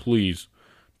three, please.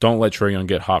 Don't let Trae Young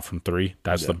get hot from three.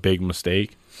 That's the big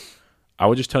mistake. I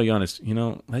would just tell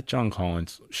Giannis, let John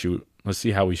Collins shoot. Let's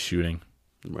see how he's shooting.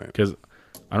 Right. Because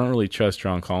I don't really trust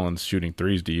John Collins shooting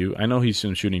threes, do you? I know he's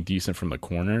been shooting decent from the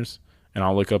corners, and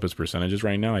I'll look up his percentages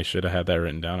right now. I should have had that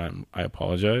written down. I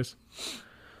apologize.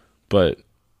 But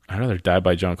I'd rather die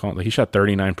by John Collins. Like, he shot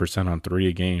 39% on three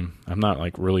a game. I'm not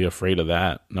like really afraid of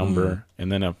that number.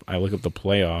 And then if I look at the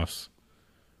playoffs,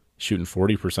 shooting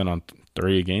 40% on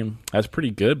three a game. That's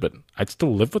pretty good, but I'd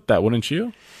still live with that, wouldn't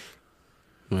you?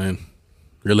 Man,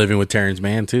 you're living with Terrence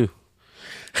Mann too.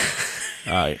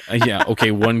 Yeah,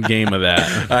 okay, one game of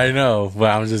that. I know,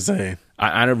 but I'm just saying.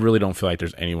 I really don't feel like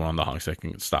there's anyone on the Hawks that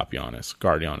can stop Giannis,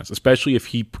 guard Giannis, especially if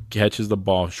he catches the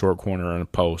ball short corner in a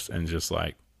post and just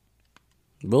like.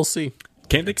 We'll see.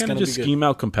 Can't they kind of just scheme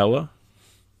out Capella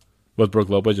with Brook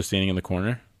Lopez just standing in the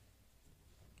corner?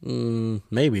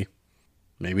 Maybe.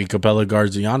 Maybe Capella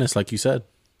guards Giannis, like you said.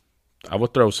 I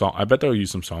would throw I bet they'll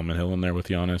use some Solomon Hill in there with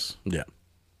Giannis. Yeah.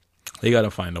 They got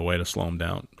to find a way to slow him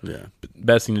down. Yeah.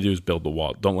 Best thing to do is build the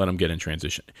wall. Don't let them get in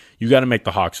transition. You got to make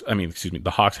the Hawks.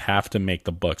 The Hawks have to make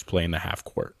the Bucks play in the half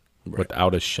court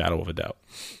without a shadow of a doubt.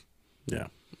 Yeah.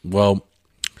 Well,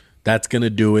 that's going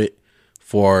to do it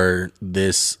for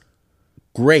this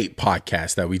great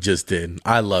podcast that we just did.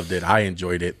 I loved it. I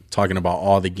enjoyed it. Talking about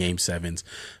all the Game 7s.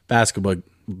 Basketball.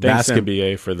 Thanks,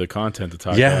 NBA, for the content to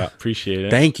talk about. Appreciate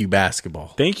it. Thank you, basketball.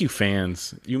 Thank you,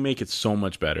 fans. You make it so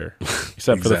much better.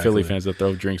 Except for the Philly fans that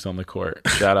throw drinks on the court.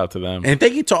 Shout out to them. And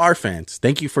thank you to our fans.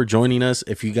 Thank you for joining us.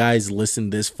 If you guys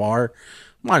listened this far,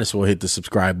 might as well hit the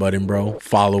subscribe button, bro.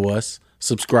 Follow us.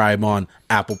 Subscribe on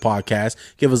Apple Podcasts.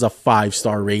 Give us a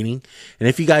 5-star rating. And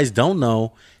if you guys don't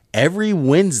know, every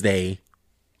Wednesday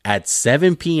at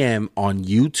 7 p.m. on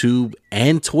YouTube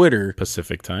and Twitter.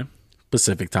 Pacific time.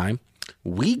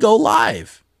 We go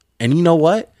live. And you know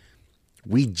what?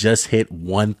 We just hit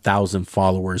 1,000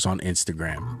 followers on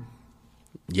Instagram.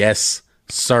 Yes,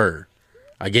 sir.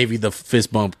 I gave you the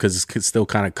fist bump because it's still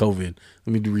kind of COVID.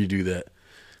 Let me redo that.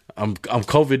 I'm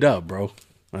COVID up, bro.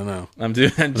 I know. I'm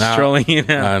just trolling you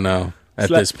now. I know. At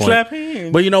this point. Slap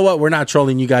hands. But you know what? We're not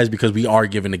trolling you guys because we are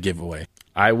giving a giveaway.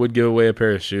 I would give away a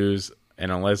pair of shoes.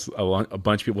 And unless a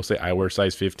bunch of people say I wear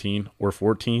size 15 or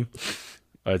 14...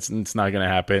 It's not gonna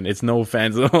happen. It's no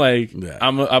offense.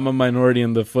 I'm a minority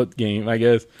in the foot game, I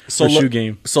guess. Shoe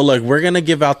game. So look, we're gonna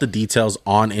give out the details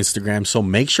on Instagram. So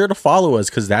make sure to follow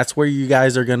us because that's where you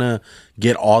guys are gonna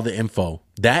get all the info.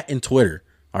 That and Twitter.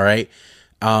 All right.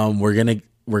 We're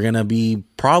gonna be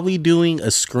probably doing a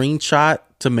screenshot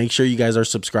to make sure you guys are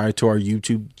subscribed to our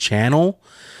YouTube channel.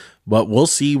 But we'll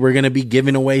see. We're gonna be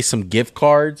giving away some gift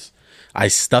cards. I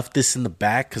stuffed this in the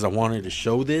back because I wanted to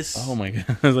show this. Oh, my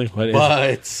God. I was like, what is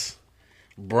it?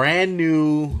 Brand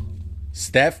new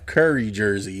Steph Curry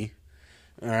jersey.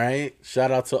 All right. Shout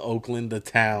out to Oakland, the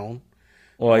town.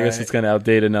 Well, I guess it's kind of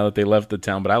outdated now that they left the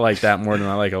town, but I like that more than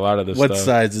I like a lot of this stuff. What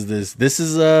size is this? This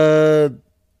is a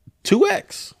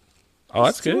 2X. Oh,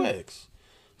 that's good. 2X.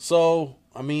 So,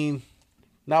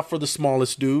 not for the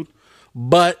smallest dude,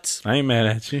 but I ain't mad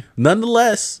at you.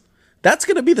 Nonetheless, that's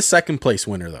going to be the second place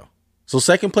winner, though. So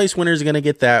second place winners are going to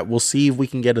get that. We'll see if we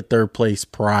can get a third place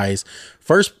prize.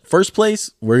 First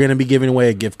place, we're going to be giving away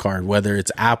a gift card, whether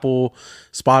it's Apple,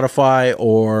 Spotify,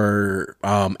 or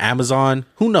Amazon.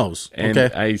 Who knows? And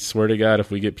okay? I swear to God,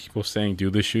 if we get people saying do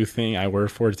the shoe thing, I wear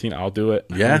 14, I'll do it.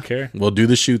 Yeah, I don't care. We'll do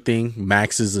the shoe thing.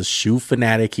 Max is a shoe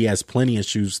fanatic. He has plenty of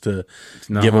shoes to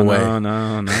give away.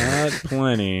 No, not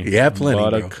plenty. Yeah, plenty.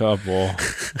 But a couple.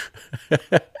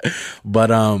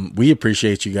 But we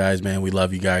appreciate you guys, man. We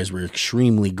love you guys. We're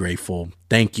extremely grateful.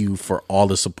 Thank you for all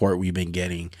the support we've been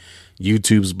getting.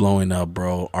 YouTube's blowing up,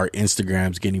 bro. Our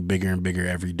Instagram's getting bigger and bigger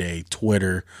every day.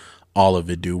 Twitter, all of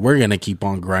it, dude. We're going to keep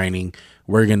on grinding.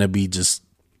 We're going to be just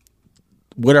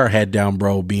with our head down,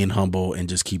 bro, being humble and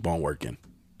just keep on working.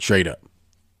 Straight up.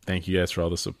 Thank you guys for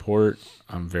all the support.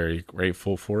 I'm very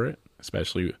grateful for it,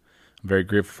 especially I'm very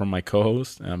grateful for my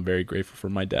co-host, and I'm very grateful for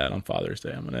my dad on Father's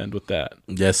Day. I'm going to end with that.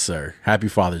 Yes, sir. Happy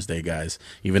Father's Day, guys.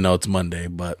 Even though it's Monday,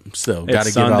 but still, got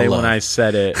to give out love. When I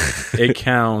said it. It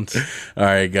counts. All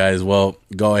right, guys. Well,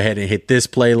 go ahead and hit this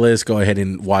playlist. Go ahead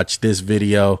and watch this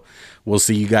video. We'll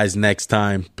see you guys next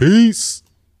time. Peace.